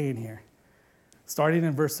Paul is saying here. Starting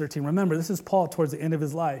in verse 13. Remember, this is Paul towards the end of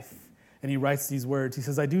his life. And he writes these words. He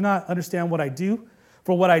says, I do not understand what I do.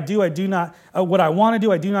 For what I do, I do not, what I want to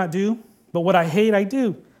do, I do not do. But what I hate, I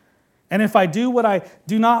do. And if I do what I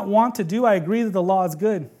do not want to do, I agree that the law is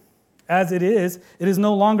good. As it is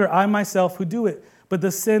no longer I myself who do it, but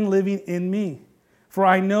the sin living in me. For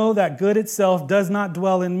I know that good itself does not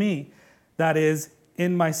dwell in me, that is,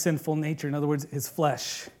 in my sinful nature. In other words, his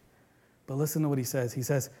flesh. But listen to what he says. He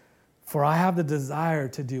says, for I have the desire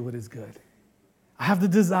to do what is good. I have the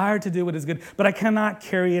desire to do what is good, but I cannot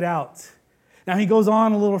carry it out. Now he goes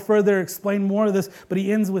on a little further, explain more of this, but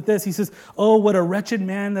he ends with this. He says, oh, what a wretched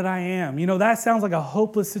man that I am. You know, that sounds like a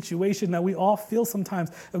hopeless situation that we all feel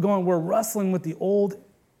sometimes of going, we're wrestling with the old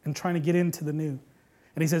and trying to get into the new.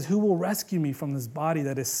 And he says, who will rescue me from this body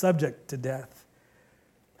that is subject to death?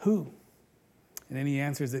 Who? And then he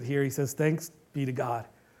answers it here. He says, thanks be to God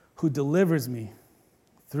who delivers me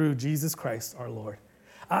through Jesus Christ our Lord.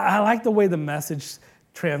 I like the way the Message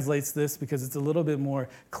translates this because it's a little bit more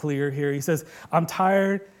clear here. He says, I'm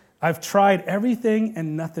tired. I've tried everything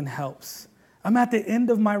and nothing helps. I'm at the end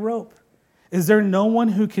of my rope. Is there no one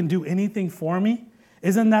who can do anything for me?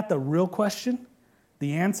 Isn't that the real question?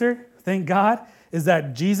 The answer, thank God, is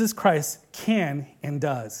that Jesus Christ can and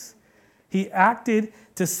does. He acted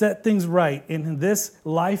to set things right in this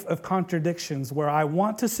life of contradictions where I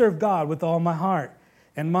want to serve God with all my heart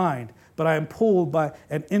and mind, but I am pulled by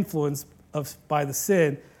an influence by the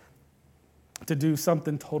sin to do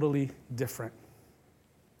something totally different.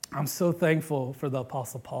 I'm so thankful for the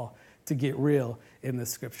Apostle Paul to get real in this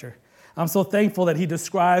scripture. I'm so thankful that he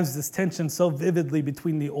describes this tension so vividly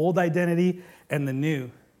between the old identity and the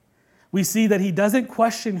new. We see that he doesn't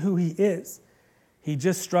question who he is. He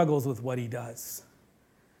just struggles with what he does.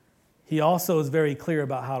 He also is very clear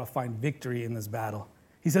about how to find victory in this battle.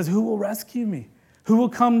 He says, who will rescue me? Who will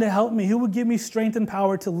come to help me? Who will give me strength and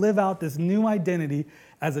power to live out this new identity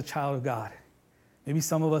as a child of God? Maybe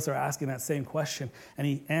some of us are asking that same question, and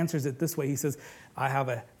he answers it this way. He says, I have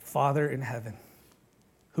a Father in heaven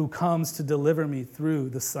who comes to deliver me through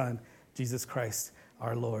the Son, Jesus Christ,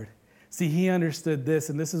 our Lord. See, he understood this,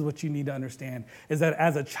 and this is what you need to understand, is that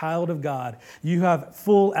as a child of God, you have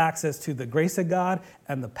full access to the grace of God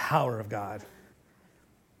and the power of God.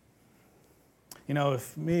 You know,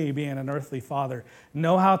 if me, being an earthly father,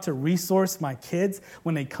 know how to resource my kids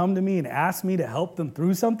when they come to me and ask me to help them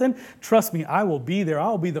through something, trust me, I will be there.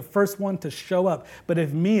 I'll be the first one to show up. But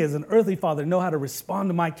if me, as an earthly father, know how to respond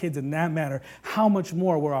to my kids in that manner, how much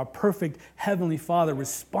more will our perfect heavenly Father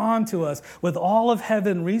respond to us with all of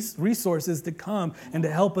heaven resources to come and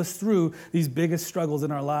to help us through these biggest struggles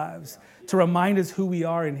in our lives, to remind us who we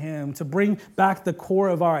are in him, to bring back the core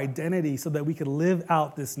of our identity so that we can live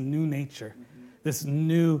out this new nature, this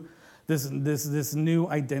new this new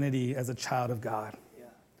identity as a child of God.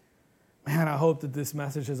 Man, I hope that this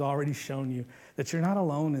message has already shown you that you're not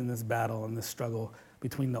alone in this battle and this struggle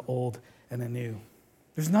between the old and the new.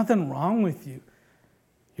 There's nothing wrong with you.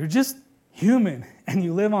 You're just human, and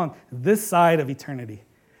you live on this side of eternity.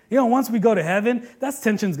 Once we go to heaven, that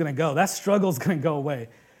tension's going to go. That struggle's going to go away.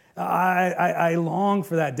 I long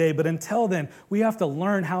for that day, but until then, we have to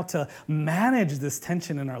learn how to manage this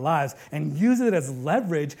tension in our lives and use it as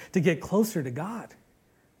leverage to get closer to God,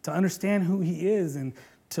 to understand who He is and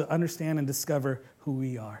to understand and discover who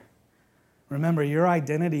we are. Remember, your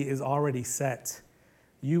identity is already set.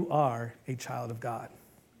 You are a child of God.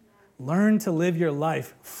 Learn to live your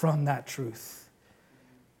life from that truth.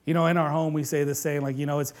 In our home, we say the saying,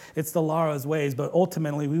 it's the Lara's ways, but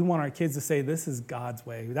ultimately, we want our kids to say, this is God's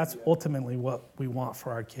way. That's ultimately what we want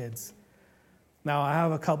for our kids. Now, I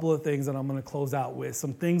have a couple of things that I'm going to close out with,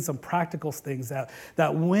 some practical things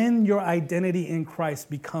that when your identity in Christ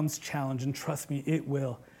becomes challenged, and trust me, it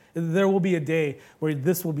will. There will be a day where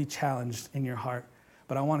this will be challenged in your heart,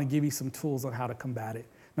 but I want to give you some tools on how to combat it.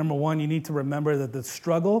 Number one, you need to remember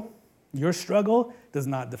that your struggle does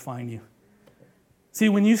not define you. See,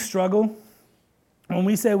 when you struggle, when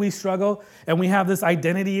we say we struggle and we have this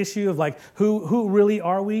identity issue of who really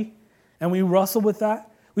are we, and we wrestle with that,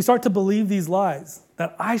 we start to believe these lies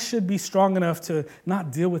that I should be strong enough to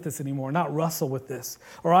not deal with this anymore, not wrestle with this.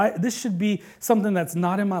 Or this should be something that's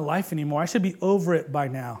not in my life anymore. I should be over it by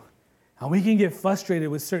now. And we can get frustrated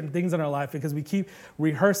with certain things in our life because we keep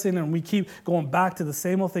rehearsing and we keep going back to the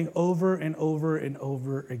same old thing over and over and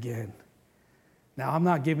over again. Now, I'm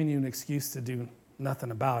not giving you an excuse to do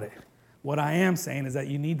nothing about it. What I am saying is that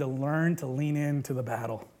you need to learn to lean into the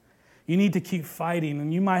battle. You need to keep fighting,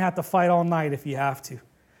 and you might have to fight all night if you have to.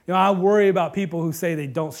 I worry about people who say they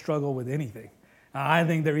don't struggle with anything. I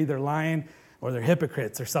think they're either lying or they're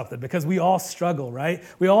hypocrites or something, because we all struggle, right?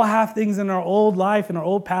 We all have things in our old life and our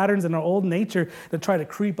old patterns and our old nature that try to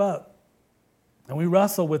creep up. And we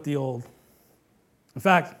wrestle with the old. In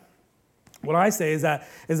fact, what I say is that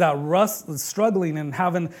struggling and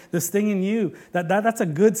having this thing in you, that's a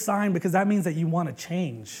good sign, because that means that you want to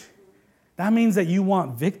change. That means that you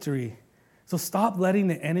want victory. So stop letting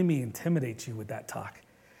the enemy intimidate you with that talk.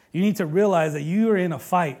 You need to realize that you are in a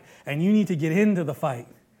fight, and you need to get into the fight.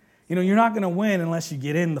 You're not going to win unless you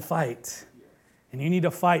get in the fight. And you need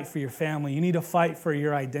to fight for your family. You need to fight for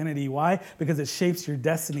your identity. Why? Because it shapes your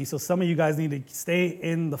destiny. So some of you guys need to stay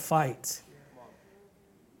in the fight.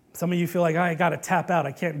 Some of you feel like, I got to tap out.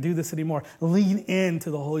 I can't do this anymore. Lean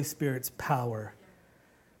into the Holy Spirit's power.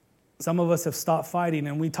 Some of us have stopped fighting,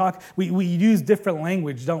 and we use different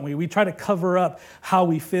language, don't we? We try to cover up how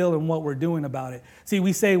we feel and what we're doing about it. See,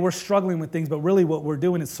 we say we're struggling with things, but really what we're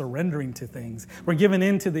doing is surrendering to things. We're giving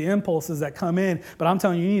in to the impulses that come in, but I'm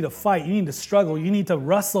telling you, you need to fight. You need to struggle. You need to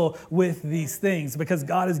wrestle with these things, because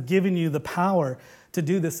God has given you the power to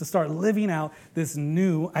do this, to start living out this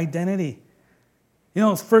new identity.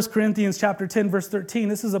 It's 1 Corinthians chapter 10, verse 13.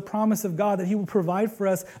 This is a promise of God that He will provide for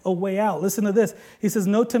us a way out. Listen to this. He says,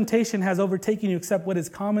 no temptation has overtaken you except what is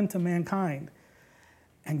common to mankind.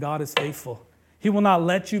 And God is faithful. He will not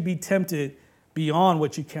let you be tempted beyond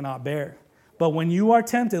what you cannot bear. But when you are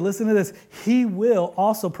tempted, listen to this, He will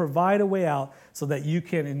also provide a way out so that you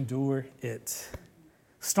can endure it.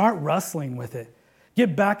 Start wrestling with it.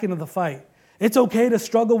 Get back into the fight. It's okay to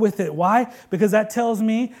struggle with it. Why? Because that tells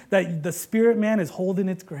me that the spirit man is holding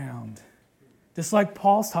its ground. Just like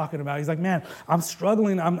Paul's talking about. He's like, man, I'm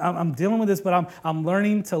struggling. I'm dealing with this, but I'm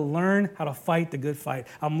learning how to fight the good fight.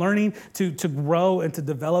 I'm learning to grow and to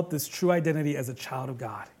develop this true identity as a child of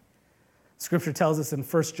God. Scripture tells us in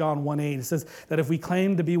 1 John 1:8, it says that if we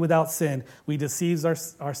claim to be without sin, we deceive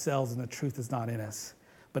ourselves and the truth is not in us.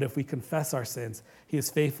 But if we confess our sins, He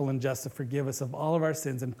is faithful and just to forgive us of all of our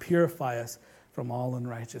sins and purify us from all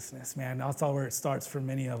unrighteousness. Man, that's all where it starts for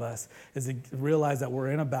many of us, is to realize that we're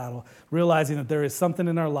in a battle, realizing that there is something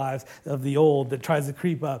in our lives of the old that tries to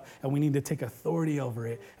creep up, and we need to take authority over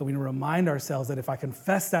it. And we need to remind ourselves that if I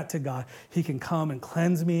confess that to God, He can come and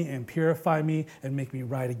cleanse me and purify me and make me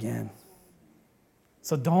right again.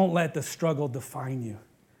 So don't let the struggle define you.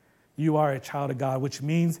 You are a child of God, which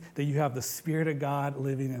means that you have the Spirit of God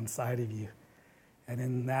living inside of you. And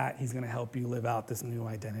in that, He's going to help you live out this new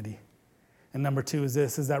identity. And number two is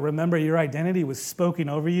this, is that remember, your identity was spoken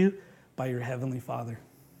over you by your Heavenly Father.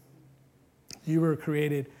 You were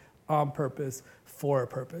created on purpose, for a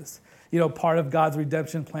purpose. Part of God's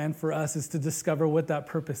redemption plan for us is to discover what that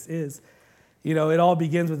purpose is. It all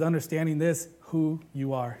begins with understanding this, who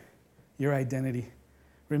you are, your identity.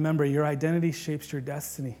 Remember, your identity shapes your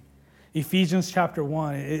destiny. Ephesians chapter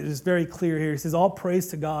 1, it is very clear here. It says, all praise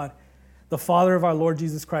to God the Father of our Lord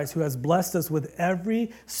Jesus Christ, who has blessed us with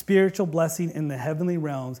every spiritual blessing in the heavenly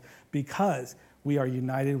realms because we are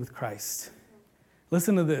united with Christ.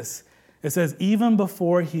 Listen to this. It says, even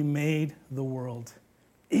before he made the world,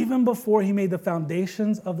 even before he made the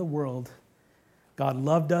foundations of the world, God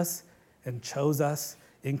loved us and chose us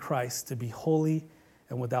in Christ to be holy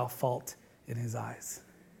and without fault in his eyes.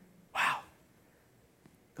 Wow.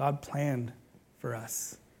 God planned for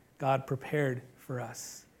us. God prepared for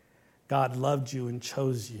us. God loved you and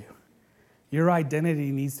chose you. Your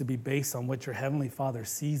identity needs to be based on what your Heavenly Father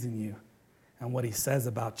sees in you and what he says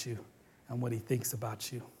about you and what he thinks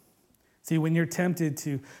about you. See, when you're tempted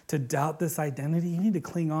to doubt this identity, you need to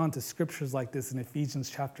cling on to scriptures like this in Ephesians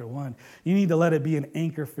chapter 1. You need to let it be an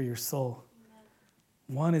anchor for your soul.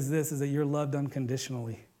 One is this, is that you're loved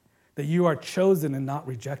unconditionally, that you are chosen and not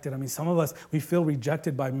rejected. I mean, some of us, we feel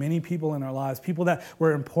rejected by many people in our lives, people that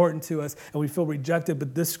were important to us, and we feel rejected,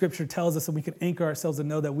 but this scripture tells us that we can anchor ourselves and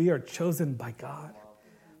know that we are chosen by God.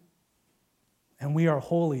 And we are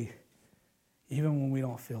holy, even when we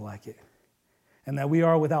don't feel like it. And that we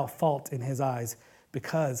are without fault in his eyes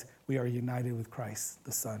because we are united with Christ,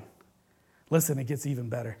 the Son. Listen, it gets even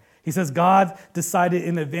better. He says, God decided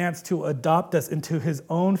in advance to adopt us into his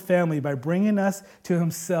own family by bringing us to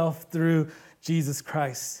himself through Jesus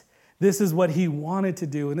Christ. This is what he wanted to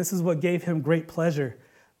do, and this is what gave him great pleasure.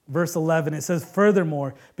 Verse 11, it says,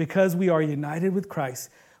 furthermore, because we are united with Christ,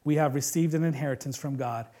 we have received an inheritance from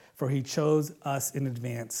God, for he chose us in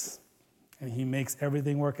advance, and he makes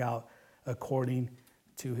everything work out according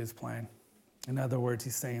to his plan. In other words,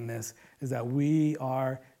 he's saying this, is that we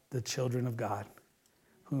are the children of God,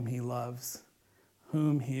 whom he loves,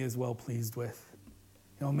 whom he is well pleased with.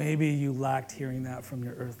 Maybe you lacked hearing that from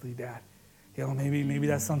your earthly dad. Maybe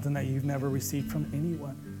that's something that you've never received from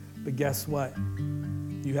anyone. But guess what?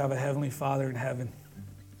 You have a heavenly Father in heaven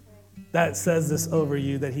that says this over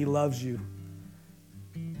you, that he loves you,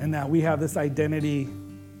 and that we have this identity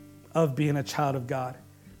of being a child of God.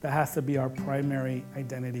 That has to be our primary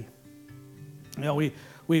identity.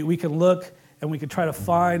 We can look and we can try to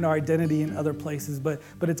find our identity in other places, but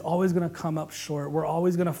it's always going to come up short. We're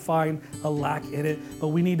always going to find a lack in it, but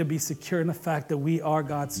we need to be secure in the fact that we are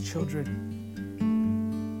God's children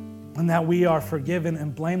and that we are forgiven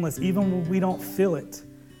and blameless even when we don't feel it.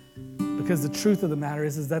 Because the truth of the matter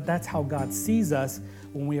is that that's how God sees us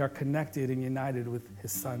when we are connected and united with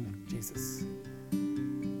his Son, Jesus.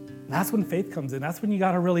 That's when faith comes in. That's when you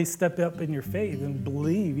got to really step up in your faith and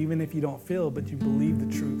believe, even if you don't feel, but you believe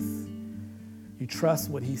the truth. You trust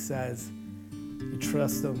what he says. You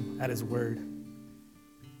trust him at his word.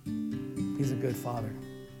 He's a good Father.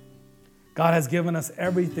 God has given us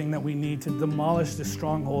everything that we need to demolish the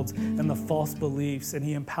strongholds and the false beliefs, and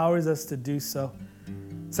he empowers us to do so.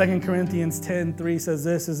 2 Corinthians 10:3 says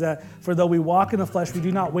this, is that, for though we walk in the flesh, we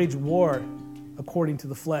do not wage war according to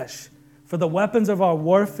the flesh. For the weapons of our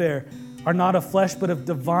warfare are not of flesh, but of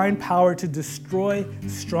divine power to destroy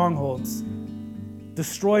strongholds.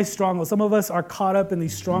 Destroy strongholds. Some of us are caught up in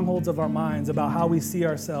these strongholds of our minds about how we see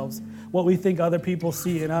ourselves, what we think other people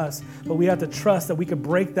see in us. But we have to trust that we can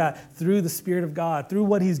break that through the Spirit of God, through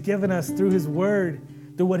what he's given us, through his word,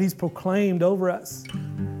 through what he's proclaimed over us.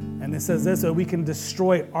 And it says this, so we can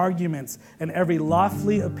destroy arguments and every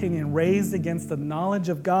lofty opinion raised against the knowledge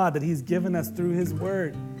of God that he's given us through his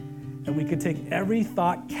word. And we can take every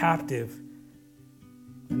thought captive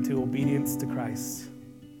into obedience to Christ.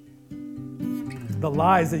 The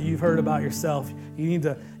lies that you've heard about yourself, you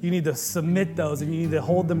need to submit those, and you need to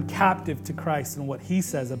hold them captive to Christ and what he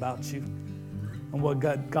says about you and what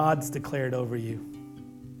God's declared over you.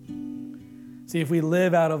 See, if we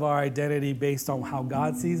live out of our identity based on how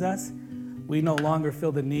God sees us, we no longer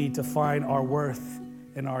feel the need to find our worth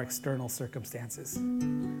in our external circumstances.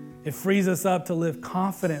 It frees us up to live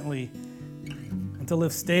confidently and to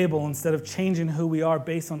live stable instead of changing who we are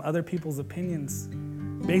based on other people's opinions,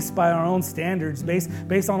 based by our own standards,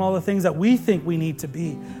 based on all the things that we think we need to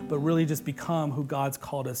be, but really just become who God's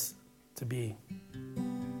called us to be.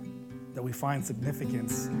 That we find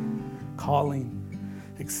significance, calling,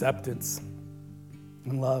 acceptance,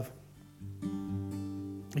 and love.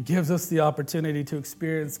 It gives us the opportunity to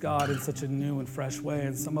experience God in such a new and fresh way.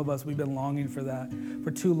 And some of us, we've been longing for that. For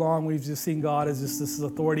too long, we've just seen God as just this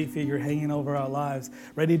authority figure hanging over our lives,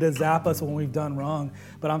 ready to zap us when we've done wrong.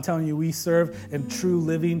 But I'm telling you, we serve a true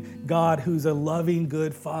living God who's a loving,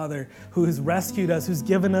 good Father, who has rescued us, who's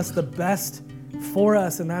given us the best for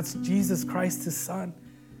us, and that's Jesus Christ, his Son.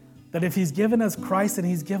 That if he's given us Christ, and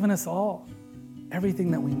he's given us all, everything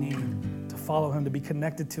that we need to follow him, to be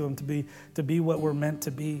connected to him, to be what we're meant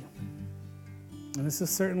to be. And this is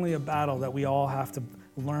certainly a battle that we all have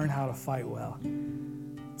learn how to fight well,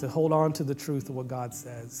 to hold on to the truth of what God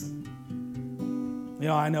says.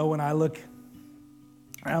 I know when I look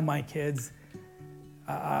around my kids,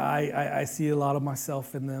 I see a lot of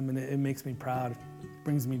myself in them, and it makes me proud. It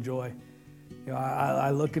brings me joy.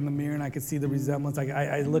 I look in the mirror and I can see the resemblance.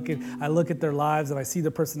 I look at their lives and I see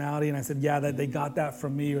their personality, and I said, yeah, that they got that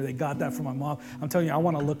from me, or they got that from my mom. I'm telling you, I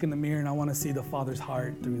want to look in the mirror and I want to see the Father's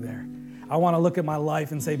heart through there. I want to look at my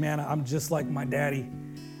life and say, man, I'm just like my daddy.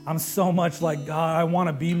 I'm so much like God. I want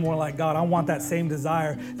to be more like God. I want that same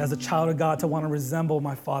desire as a child of God to want to resemble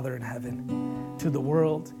my Father in heaven to the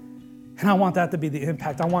world. And I want that to be the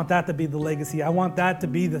impact. I want that to be the legacy. I want that to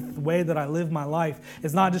be the way that I live my life.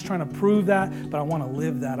 It's not just trying to prove that, but I want to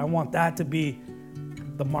live that. I want that to be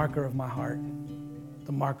the marker of my heart,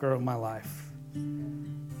 the marker of my life.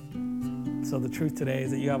 So the truth today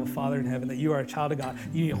is that you have a Father in heaven, that you are a child of God.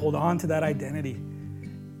 You need to hold on to that identity.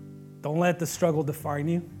 Don't let the struggle define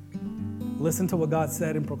you. Listen to what God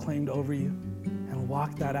said and proclaimed over you, and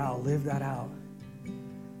walk that out, live that out.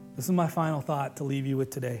 This is my final thought to leave you with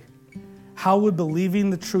today. How would believing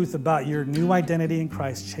the truth about your new identity in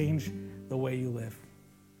Christ change the way you live?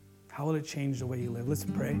 How will it change the way you live? Let's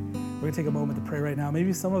pray. We're going to take a moment to pray right now.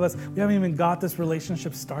 Maybe some of us, we haven't even got this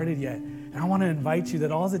relationship started yet. And I want to invite you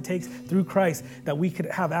that all it takes through Christ, that we could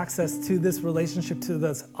have access to this relationship, to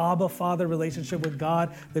this Abba Father relationship with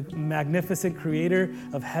God, the magnificent creator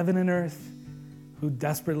of heaven and earth, who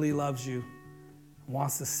desperately loves you,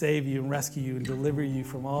 wants to save you and rescue you and deliver you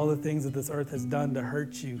from all the things that this earth has done to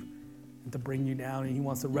hurt you and to bring you down, and he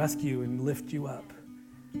wants to rescue and lift you up.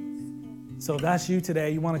 So if that's you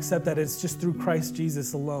today, you want to accept that it's just through Christ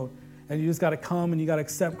Jesus alone, and you just got to come and you got to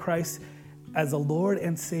accept Christ as the Lord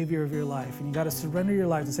and Savior of your life, and you got to surrender your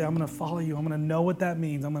life and say, I'm going to follow you. I'm going to know what that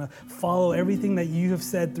means. I'm going to follow everything that you have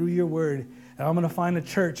said through your word, and I'm going to find a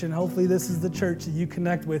church, and hopefully this is the church that you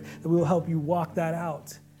connect with that will help you walk that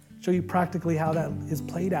out, show you practically how that is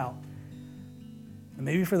played out. And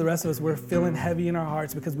maybe for the rest of us, we're feeling heavy in our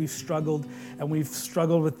hearts because we've struggled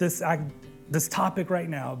with this topic right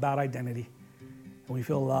now about identity. And we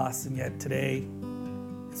feel lost, and yet today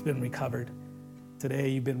it's been recovered. Today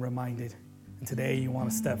you've been reminded. And today you want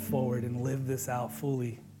to step forward and live this out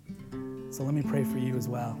fully. So let me pray for you as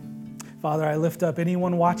well. Father, I lift up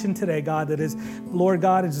anyone watching today, God, that is, Lord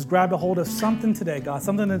God, has just grabbed a hold of something today, God,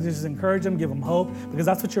 something that just encourage them, give them hope, because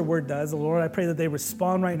that's what your word does. Lord, I pray that they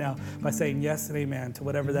respond right now by saying yes and amen to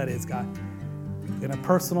whatever that is, God, in a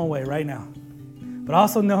personal way right now. But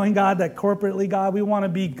also knowing, God, that corporately, God, we want to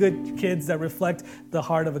be good kids that reflect the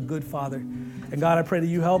heart of a good Father. And God, I pray that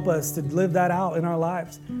you help us to live that out in our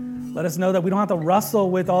lives. Let us know that we don't have to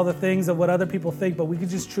wrestle with all the things of what other people think, but we can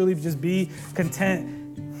just truly just be content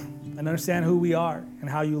and understand who we are and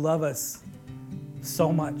how you love us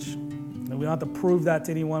so much. And we don't have to prove that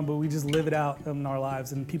to anyone, but we just live it out in our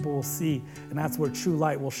lives, and people will see, and that's where true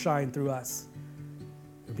light will shine through us.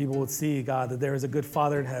 And people would see, God, that there is a good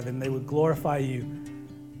Father in heaven. They would glorify you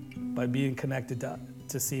by being connected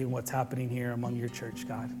to seeing what's happening here among your church,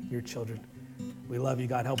 God, your children. We love you,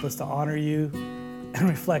 God. Help us to honor you and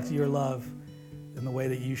reflect your love in the way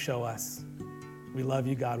that you show us. We love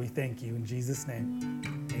you, God. We thank you. In Jesus' name,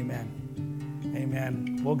 amen.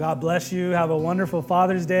 Amen. Well, God bless you. Have a wonderful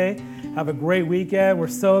Father's Day. Have a great weekend. We're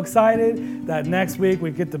so excited that next week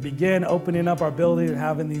we get to begin opening up our building and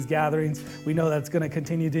having these gatherings. We know that's going to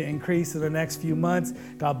continue to increase in the next few months.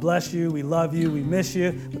 God bless you. We love you. We miss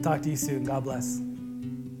you. We'll talk to you soon. God bless.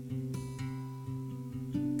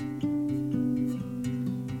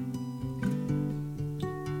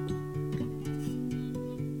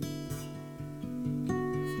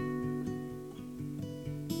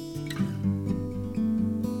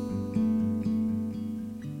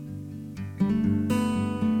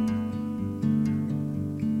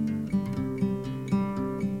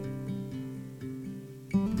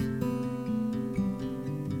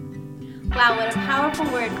 Wow, what a powerful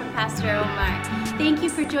word from Pastor Omar. Thank you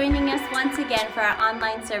for joining us once again for our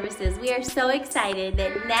online services. We are so excited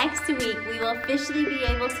that next week we will officially be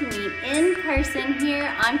able to meet in person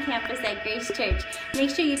here on campus at Grace Church. Make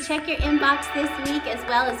sure you check your inbox this week, as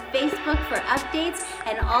well as Facebook for updates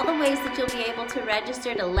and all the ways that you'll be able to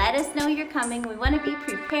register to let us know you're coming. We want to be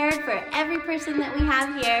prepared for every person that we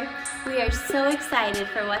have here. We are so excited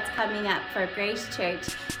for what's coming up for Grace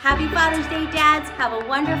Church. Happy Father's Day, dads. Have a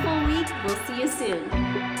wonderful week. We'll see you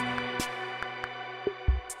soon.